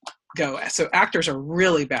 go. So actors are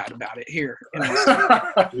really bad about it here.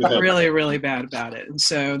 Really, really bad about it. And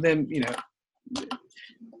so then, you know,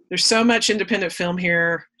 there's so much independent film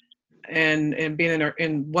here, and being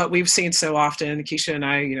in what we've seen so often, Keisha and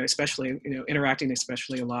I, you know, especially, you know, interacting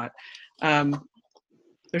especially a lot.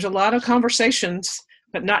 There's a lot of conversations,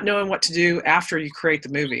 but not knowing what to do after you create the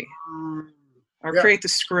movie or create the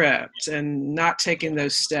script, and not taking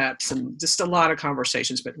those steps, and just a lot of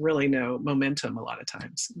conversations, but really no momentum a lot of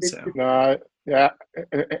times. So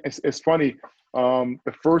it's funny.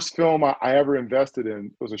 The first film I ever invested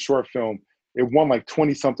in was a short film. It won like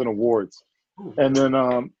 20 something awards. And then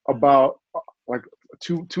about like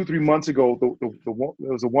 2-3 months ago,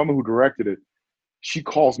 there was a woman who directed it. She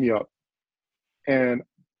calls me up, and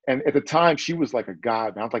at the time she was like a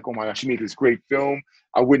god. I was like, oh my gosh, she made this great film.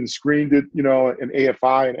 I went and screened it, you know, in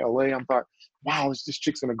AFI in LA. I thought, wow, this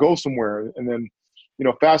chick's gonna go somewhere. And then,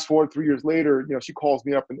 fast forward 3 years later, she calls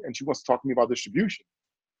me up and she wants to talk to me about distribution.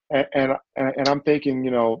 And I'm thinking,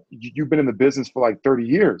 you've been in the business for like 30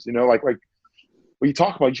 years, like what you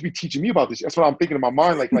talk about, you should be teaching me about this. That's what I'm thinking in my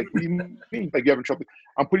mind. Like, what do you mean? Like, you having trouble?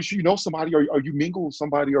 I'm pretty sure you know somebody, or you mingle with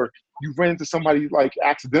somebody, or you ran into somebody like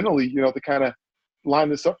accidentally, to kind of line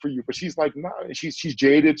this up for you. But she's like, nah, she's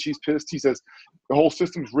jaded. She's pissed. She says, the whole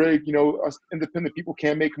system's rigged. Us independent people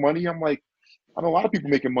can't make money. I'm like, I know a lot of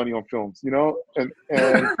people making money on films, and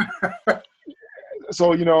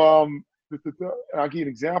so, I'll give you an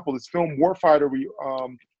example. This film Warfighter,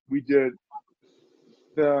 we did,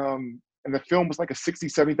 and the film was like a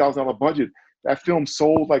 $60,000-$70,000 budget. That film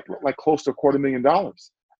sold like close to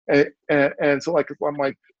 $250,000, and so I'm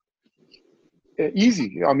like,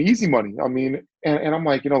 easy. Easy money. And I'm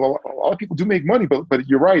like, a lot of people do make money, but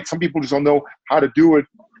you're right. Some people just don't know how to do it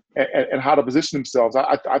and how to position themselves.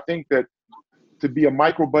 I think that to be a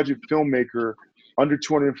micro budget filmmaker under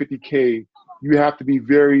 $250K, you have to be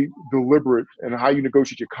very deliberate in how you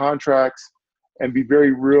negotiate your contracts and be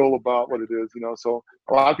very real about what it is, So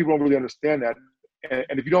a lot of people don't really understand that.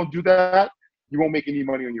 And if you don't do that, you won't make any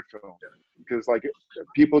money on your film, because like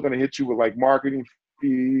people are going to hit you with like marketing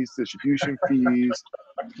fees, distribution fees,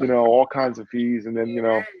 all kinds of fees, and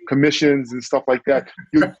then commissions and stuff like that.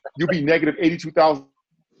 You'll be negative $82,000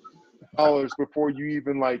 before you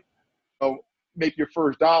even make your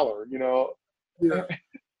first dollar. Yeah.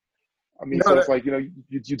 So it's like you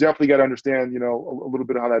definitely got to understand a little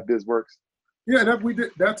bit of how that biz works. Yeah,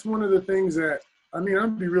 that's one of the things that, I'm gonna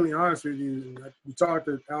be really honest with you. We talked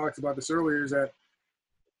to Alex about this earlier, is that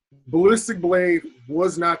Ballistic Blade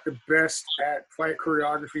was not the best at fight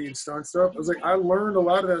choreography and stunt stuff. I learned a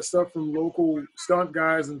lot of that stuff from local stunt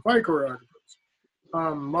guys and fight choreographers.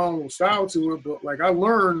 My own style to it, but I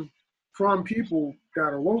learned from people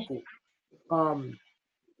that are local.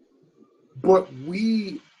 But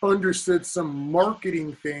we understood some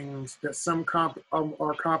marketing things that some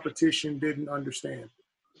our competition didn't understand.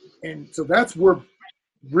 And so that's where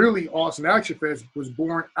really Austin Action Fest was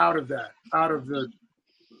born out of that,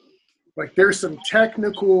 there's some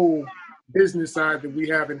technical business side that we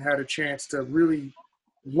haven't had a chance to really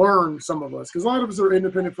learn, some of us, because a lot of us are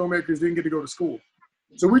independent filmmakers, didn't get to go to school.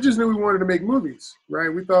 So we just knew we wanted to make movies, right?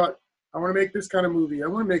 We thought, I want to make this kind of movie. I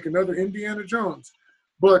want to make another Indiana Jones.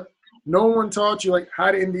 But no one taught you,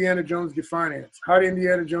 how did Indiana Jones get financed? How did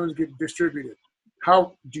Indiana Jones get distributed?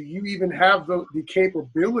 How do you even have the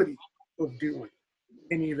capability of doing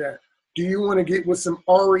any of that? Do you want to get with some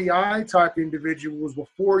REI type individuals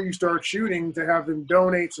before you start shooting to have them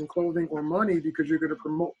donate some clothing or money because you're going to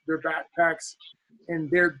promote their backpacks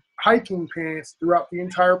and their hiking pants throughout the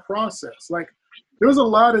entire process? There's a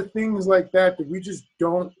lot of things like that we just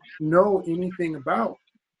don't know anything about.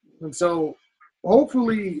 And so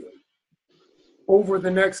hopefully over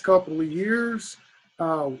the next couple of years,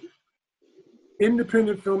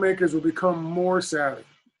 independent filmmakers will become more savvy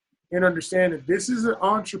and understand that this is an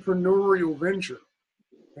entrepreneurial venture.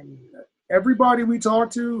 And everybody we talk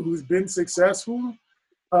to who's been successful,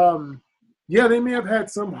 they may have had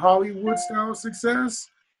some Hollywood style success,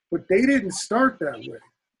 but they didn't start that way.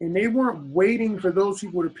 And they weren't waiting for those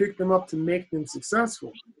people to pick them up to make them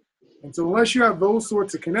successful. And so unless you have those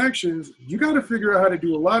sorts of connections, you got to figure out how to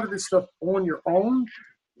do a lot of this stuff on your own.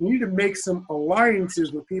 You need to make some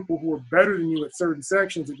alliances with people who are better than you at certain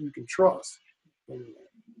sections that you can trust. And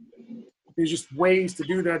there's just ways to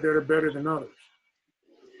do that are better than others.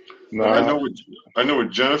 No, I know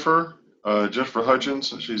with Jennifer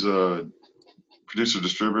Hutchins. She's a producer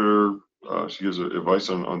distributor. She gives advice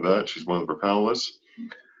on that. She's one of the panelists.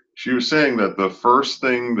 She was saying that the first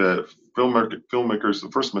thing that filmmakers,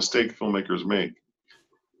 the first mistake filmmakers make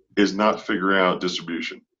is not figuring out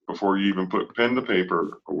distribution. Before you even put pen to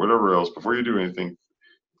paper or whatever else, before you do anything,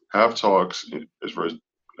 have talks as far as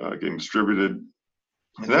getting distributed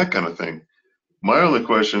and that kind of thing. My only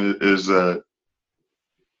question is that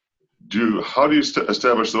how do you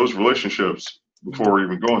establish those relationships before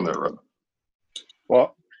even going that route?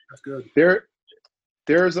 Well, that's good.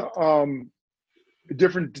 There's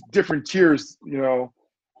different tiers,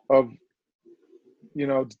 of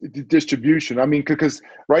distribution. Because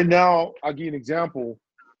right now, I'll give you an example.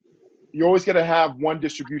 You always got to have one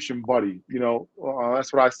distribution buddy.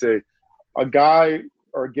 That's what I say. A guy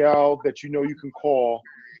or a gal that you can call,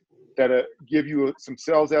 that give you some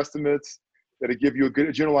sales estimates, that give you a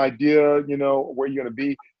good general idea, where you're going to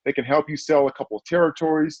be. They can help you sell a couple of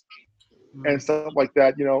territories and stuff like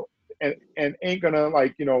that, and ain't gonna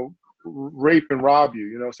rape and rob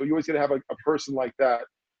you, So you always got to have a person like that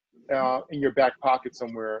in your back pocket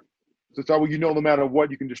somewhere. So it's all, no matter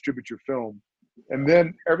what, you can distribute your film. And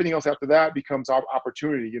then everything else after that becomes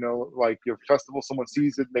opportunity, you know, like your festival, someone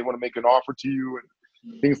sees it, they want to make an offer to you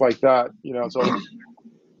and things like that, you know. So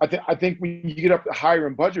I think when you get up to higher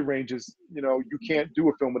in budget ranges, you know, you can't do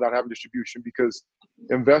a film without having distribution, because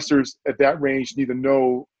investors at that range need to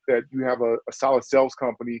know that you have a solid sales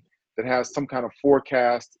company that has some kind of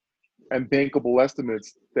forecast and bankable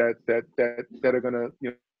estimates that are going to,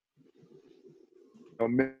 you know,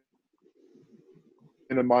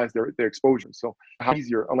 minimize their exposure. So how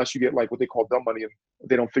easier, unless you get like what they call dumb money, and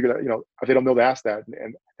they don't figure that, you know, they don't know to ask that,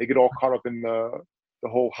 and they get all caught up in the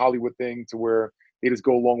whole Hollywood thing to where they just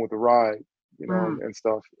go along with the ride, you know, and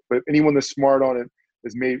stuff. But anyone that's smart on it,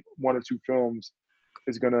 has made 1 or 2 films,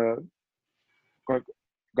 is gonna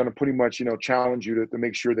pretty much, you know, challenge you to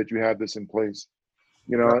make sure that you have this in place,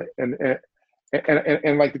 you know. Right.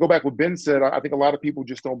 And like, to go back what Ben said, I think a lot of people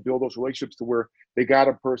just don't build those relationships to where they got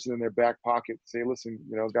a person in their back pocket to say, listen,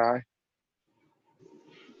 you know, guy,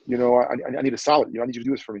 you know, I need a solid, you know, I need you to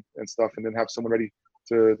do this for me and stuff, and then have someone ready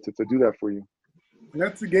to do that for you. And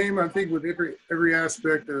that's the game, I think, with every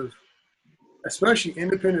aspect of, especially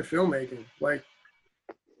independent filmmaking. Like,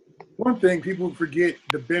 one thing people forget,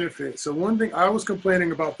 the benefit. So one thing, I was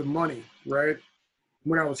complaining about the money, right,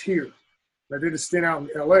 when I was here. I did a stint out in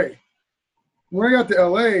LA. When I got to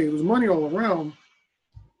LA, it was money all around,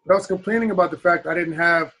 but I was complaining about the fact I didn't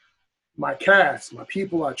have my cast, my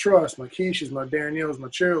people I trust, my Keishas, my Danielles, my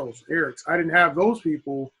Chills, Eriks. I didn't have those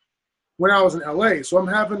people when I was in LA. So I'm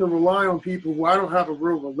having to rely on people who I don't have a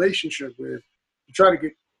real relationship with to try to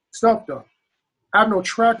get stuff done. I have no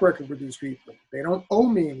track record with these people. They don't owe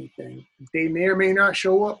me anything. They may or may not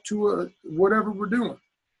show up to whatever we're doing.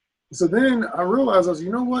 So then I realized, I was,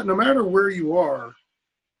 you know what, no matter where you are,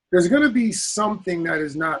 there's going to be something that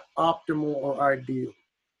is not optimal or ideal.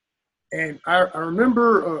 And I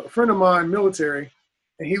remember a friend of mine, military,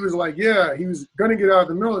 and he was like, yeah, he was going to get out of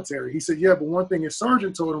the military. He said, yeah, but one thing his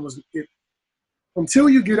sergeant told him was, until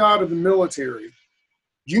you get out of the military,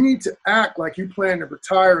 you need to act like you plan to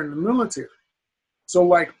retire in the military. So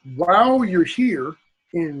like, while you're here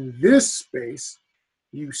in this space,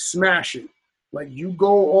 you smash it. Like, you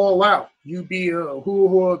go all out. You be a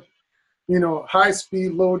hula, you know, high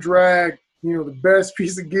speed, low drag, you know, the best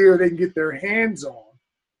piece of gear they can get their hands on.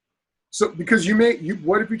 So, because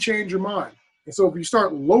what if you change your mind? And so if you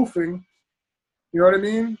start loafing, you know what I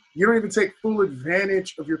mean? You don't even take full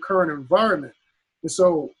advantage of your current environment. And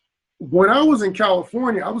so when I was in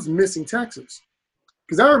California, I was missing Texas.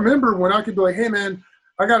 Because I remember when I could be like, hey man,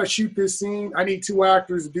 I got to shoot this scene. I need 2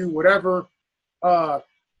 actors to do whatever.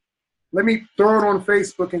 Let me throw it on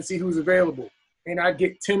Facebook and see who's available. And I'd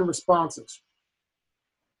get 10 responses,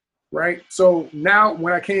 right? So now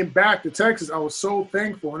when I came back to Texas, I was so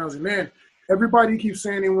thankful. And I was like, man, everybody keeps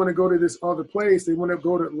saying they want to go to this other place. They want to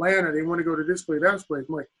go to Atlanta. They want to go to this place, that place.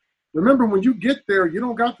 I'm like, remember, when you get there, you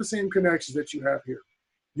don't got the same connections that you have here.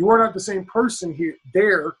 You are not the same person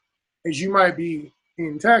there as you might be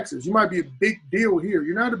in Texas. You might be a big deal here.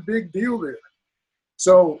 You're not a big deal there.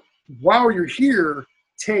 So while you're here,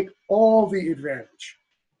 take all the advantage.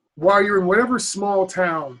 While you're in whatever small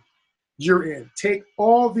town you're in, take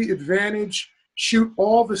all the advantage, shoot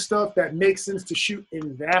all the stuff that makes sense to shoot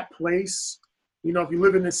in that place. You know, if you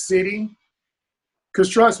live in a city, because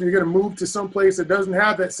trust me, you're going to move to some place that doesn't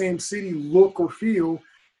have that same city look or feel,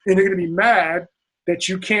 and you're going to be mad that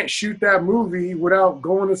you can't shoot that movie without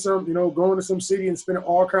going to some city and spending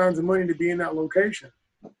all kinds of money to be in that location.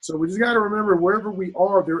 So we just got to remember, wherever we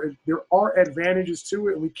are, there are advantages to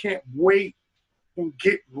it, and we can't wait and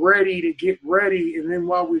get ready. And then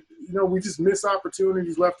while we just miss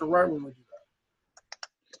opportunities left and right when we do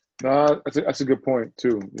that. No, that's a good point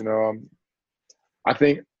too. You know, I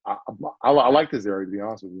think I like this area, to be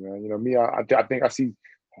honest with you, man. You know, me, I think I see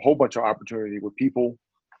a whole bunch of opportunity with people,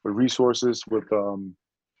 with resources, with you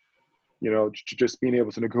know, just being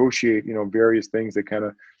able to negotiate, you know, various things that kind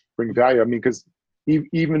of bring value. I mean, because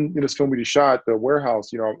even in this film we just shot, the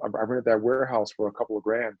warehouse, you know, I rented that warehouse for a couple of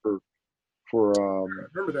grand for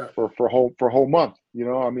a whole month, you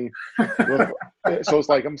know. I mean, so it's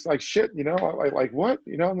like, I'm like, shit, you know, like what,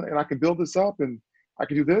 you know, and I can build this up and I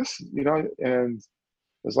can do this, you know, and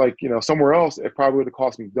it's like, you know, somewhere else it probably would have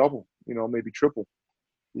cost me double, you know, maybe triple,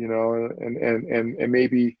 you know, and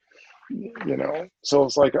maybe, you know, so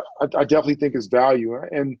it's like, I definitely think it's value.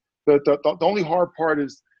 And the only hard part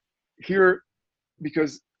is here,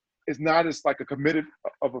 because it's not as like a committed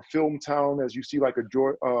of a film town as you see like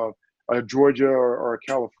a Georgia or a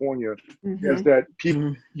California, is that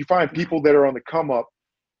people, you find people that are on the come up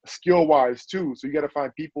skill wise too. So you got to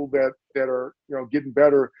find people that are, you know, getting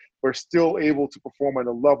better, but still able to perform at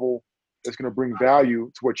a level that's going to bring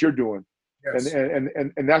value to what you're doing. Yes.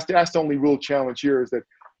 And that's the only real challenge here, is that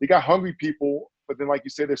you got hungry people, but then like you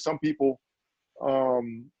said, there's some people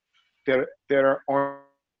that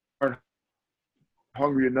aren't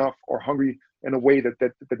hungry enough, or hungry in a way that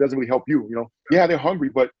doesn't really help you. Yeah, they're hungry,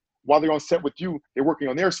 but while they're on set with you, they're working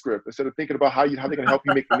on their script instead of thinking about how they're going to help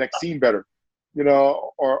you make the next scene better,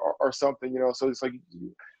 or something. So it's like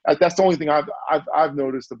that's the only thing I've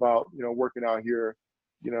noticed about working out here,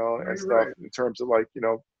 and stuff, right. in terms of like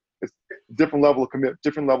it's different levels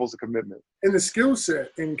of commitment. And the skill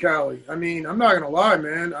set in Cali. I mean, I'm not gonna lie,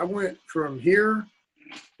 man. I went from here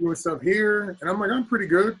doing stuff here, and I'm like, I'm pretty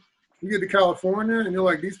good. You get to California, and you're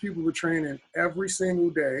like, these people are training every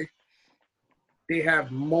single day. They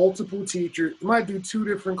have multiple teachers. You might do 2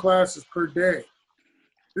 different classes per day.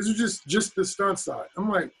 This is just the stunt side. I'm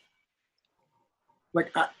like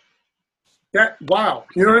wow.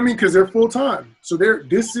 You know what I mean? Because they're full time. So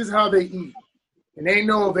this is how they eat. And they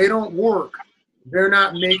know if they don't work, they're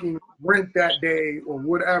not making rent that day or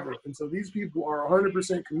whatever. And so these people are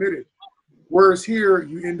 100% committed. Whereas here,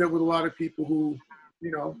 you end up with a lot of people who,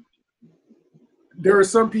 there are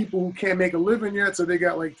some people who can't make a living yet, so they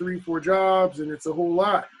got like 3-4 jobs, and it's a whole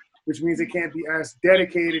lot, which means they can't be as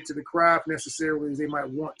dedicated to the craft necessarily as they might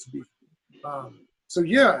want to be. So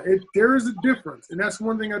yeah, there is a difference. And that's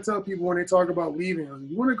one thing I tell people when they talk about leaving.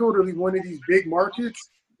 You want to go to one of these big markets,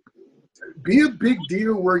 be a big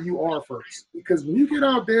deal where you are first. Because when you get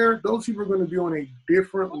out there, those people are going to be on a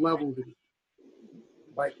different level than you.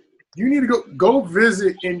 Like, you need to go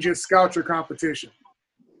visit and just scout your competition.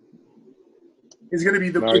 It's going to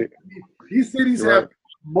be these cities have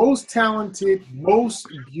most talented, most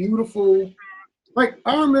beautiful. Like,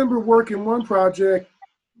 I remember working one project,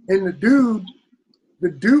 and the dude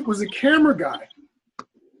was a camera guy. I'm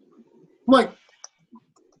like,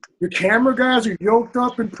 your camera guys are yoked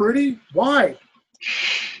up and pretty? Why?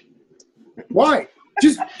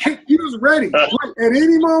 Just, he was ready. Like, at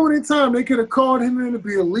any moment in time, they could have called him in to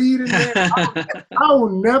be a lead in there. I will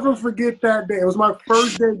never forget that day. It was my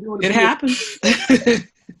first day doing it. It happens.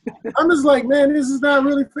 I'm just like, man, this is not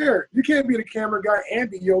really fair. You can't be the camera guy and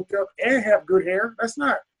be yoked up and have good hair. That's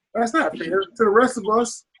not fair to the rest of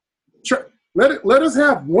us. Let us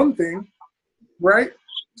have one thing, right?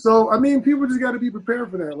 So, I mean, people just got to be prepared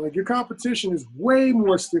for that. Like, your competition is way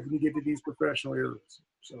more stiff when you get to these professional areas.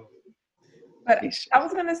 So, but I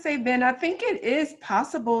was gonna say, Ben, I think it is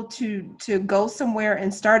possible to go somewhere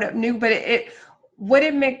and start up new. But what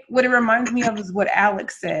it reminds me of is what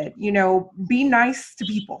Alex said. Be nice to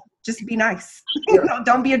people. Just be nice.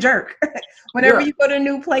 Don't be a jerk. Whenever you go to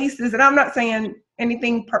new places, and I'm not saying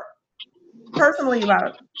anything personally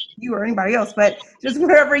about you or anybody else, but just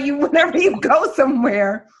whenever you go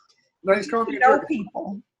somewhere, nice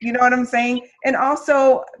people. You know what I'm saying? And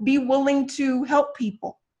also be willing to help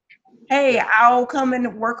people. Hey, I'll come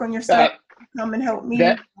and work on your stuff. Come and help me.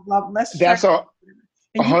 That's 100%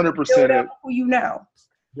 it. Who you know.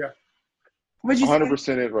 Yeah. What'd you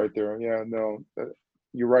 100% it right there. Yeah, no.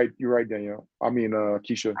 You're right, Danielle. I mean,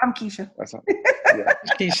 Keisha. I'm Keisha. That's not, yeah.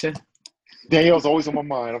 Keisha. Danielle's always on my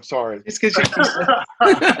mind. I'm sorry. It's because you're Keisha.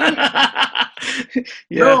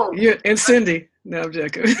 Yeah, no. You and Cindy. No, I'm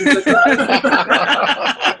joking.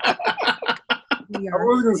 I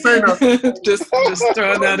wasn't going to say nothing. just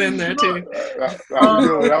throwing that in there, too.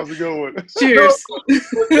 That was a good one. Cheers.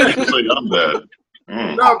 I'm bad.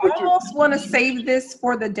 I almost want to save this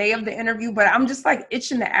for the day of the interview, but I'm just like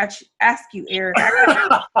itching to ask you, Eric.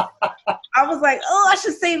 I was like, I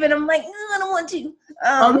should save it. I'm like, I don't want to.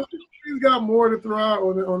 He's got more to throw out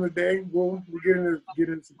on the day. We'll get into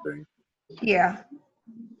some things. Yeah.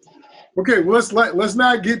 Okay, well, let's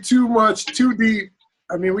not get too deep.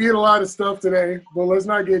 I mean, we hit a lot of stuff today, but let's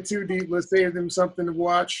not get too deep. Let's save them something to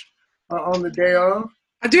watch on the day of.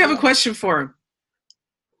 I do have a question for him.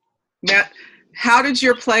 Matt, how did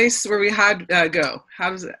your place where we had go? How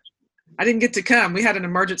does it? I didn't get to come. We had an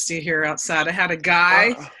emergency here outside. I had a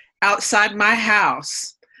guy outside my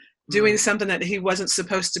house doing something that he wasn't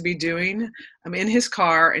supposed to be doing. I'm in his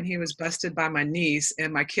car, and he was busted by my niece,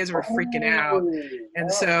 and my kids were freaking out. And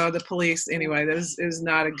so the police, anyway, it was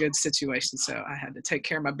not a good situation. So I had to take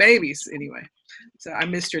care of my babies anyway. So I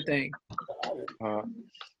missed your thing. No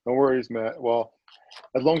worries, Matt. Well,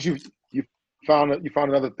 as long as you found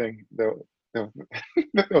another thing, though. I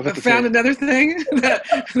found another thing? Yeah,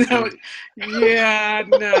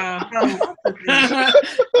 no.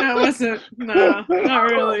 That wasn't, no,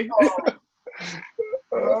 not really.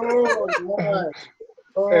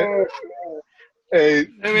 Hey,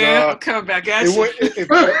 I'll come back at you.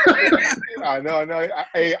 I know.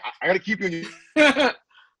 I got to keep you on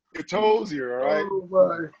your toes here, all right?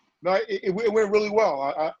 Oh, no, it went really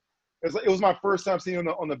well. it was my first time seeing it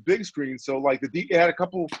on the big screen. So like it had a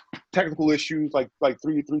couple technical issues, like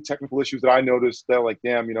three technical issues that I noticed that like,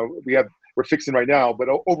 damn, you know, we're fixing right now. But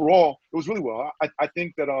overall, it was really well. I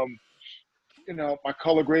think that you know, my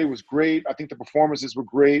color grade was great. I think the performances were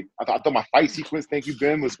great. I thought my fight sequence, thank you,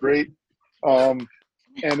 Ben, was great. And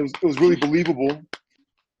it was really believable.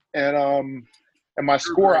 And my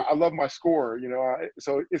score, I love my score. You know,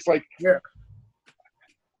 so it's like, yeah.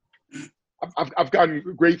 I've gotten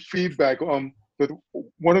great feedback. But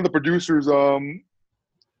one of the producers, the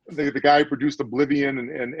guy who produced Oblivion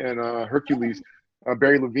and Hercules,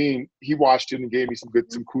 Barry Levine, he watched it and gave me some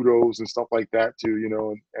kudos and stuff like that too. You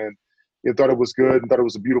know, and he thought it was good and thought it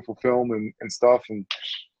was a beautiful film and stuff. And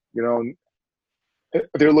you know,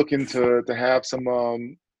 they're looking to have some of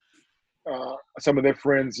their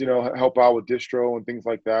friends, you know, help out with distro and things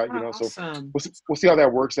like that, you know. Awesome. So we'll see how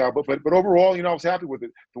that works out. But overall, you know, I was happy with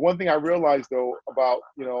it. The one thing I realized though about,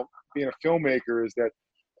 you know, being a filmmaker is that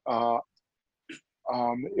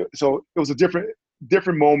so it was a different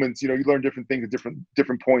moments, you know, you learn different things at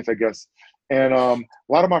different points, I guess. And a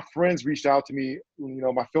lot of my friends reached out to me, you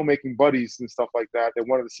know, my filmmaking buddies and stuff like that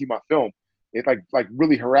wanted to see my film. It like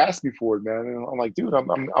really harassed me for it, man. And I'm like, dude,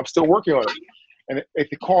 I'm still working on it. And if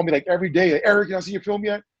they call me like every day, like, Eric, can I see your film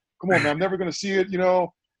yet? Come on, man, I'm never gonna see it, you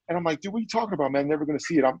know. And I'm like, dude, what are you talking about, man? I'm never gonna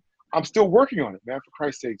see it. I'm still working on it, man, for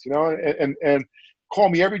Christ's sakes, you know. And call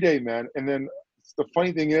me every day, man. And then the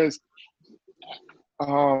funny thing is,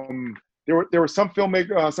 there were some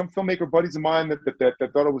filmmaker buddies of mine that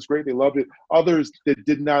thought it was great. They loved it. Others that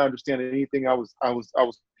did not understand anything I was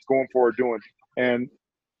going for or doing.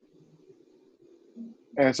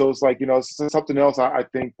 And so it's like, you know, it's something else. I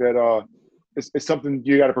think that it's something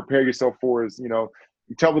you got to prepare yourself for. Is, you know,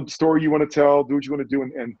 you tell the story you want to tell, do what you want to do,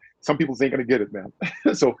 and some people ain't gonna get it, man.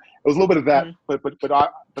 So it was a little bit of that, but for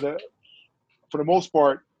the most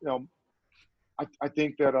part, you know, I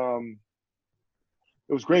think that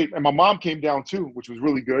it was great. And my mom came down too, which was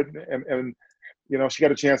really good, and you know, she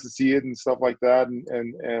got a chance to see it and stuff like that,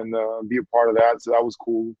 and be a part of that. So that was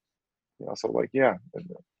cool. You know, so like, yeah, Well,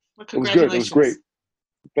 it was good. It was great.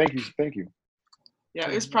 Thank you. Yeah,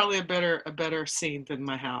 it's probably a better scene than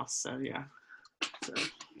my house. So yeah. So.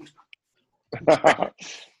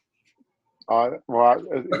 Well,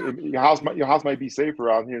 your house might be safer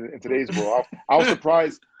out here in today's world. I was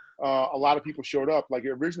surprised a lot of people showed up. Like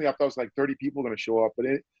originally, I thought it was like 30 people going to show up, but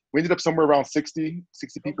we ended up somewhere around 60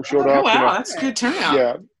 people showed up. Oh wow, you know. that's a good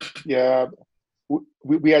turnout. Yeah.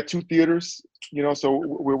 We had 2 theaters, you know, so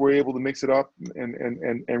we were able to mix it up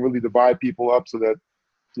and really divide people up so that,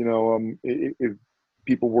 you know, if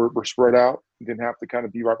people were spread out, didn't have to kind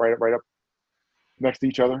of be right up next to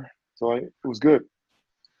each other. So it was good.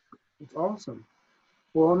 It's awesome.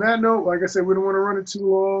 Well, on that note, like I said, we don't want to run it too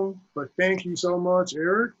long, but thank you so much,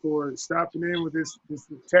 Eric, for stopping in with this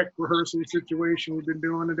tech rehearsal situation we've been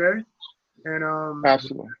doing today. And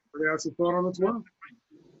absolutely, we got some fun on the 12th.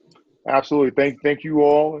 Absolutely. Thank you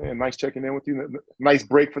all, and nice checking in with you. Nice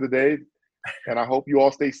break for the day, and I hope you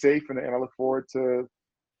all stay safe. And I look forward to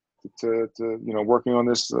you know, working on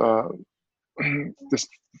this this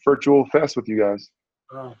virtual fest with you guys.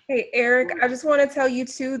 Hey, Eric, I just want to tell you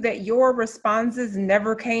too that your responses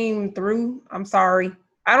never came through. I'm sorry.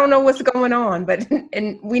 I don't know what's going on, but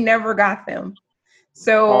and we never got them.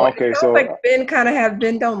 So it sounds like Ben kind of has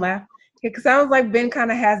don't laugh. It sounds like Ben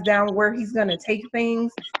kind of has down where he's gonna take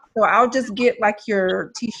things. So I'll just get like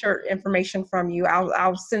your T-shirt information from you.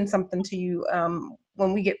 I'll send something to you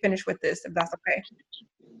when we get finished with this, if that's okay.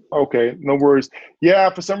 Okay, no worries.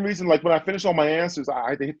 Yeah, for some reason, like when I finished all my answers, I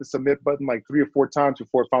had to hit the submit button like 3 or 4 times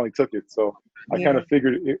before it finally took it. So I kind of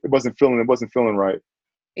figured it wasn't feeling right.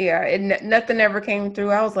 Yeah, nothing ever came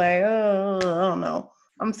through. I was like, oh, I don't know.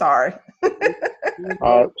 I'm sorry.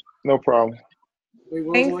 No problem.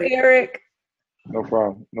 Thanks, Eric. No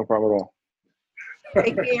problem at all.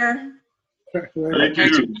 Take care. Thank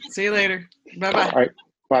you. See you later. Bye-bye. All right,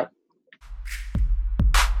 bye.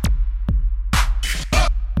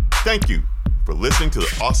 Thank you for listening to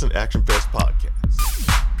the Austin Action Fest podcast.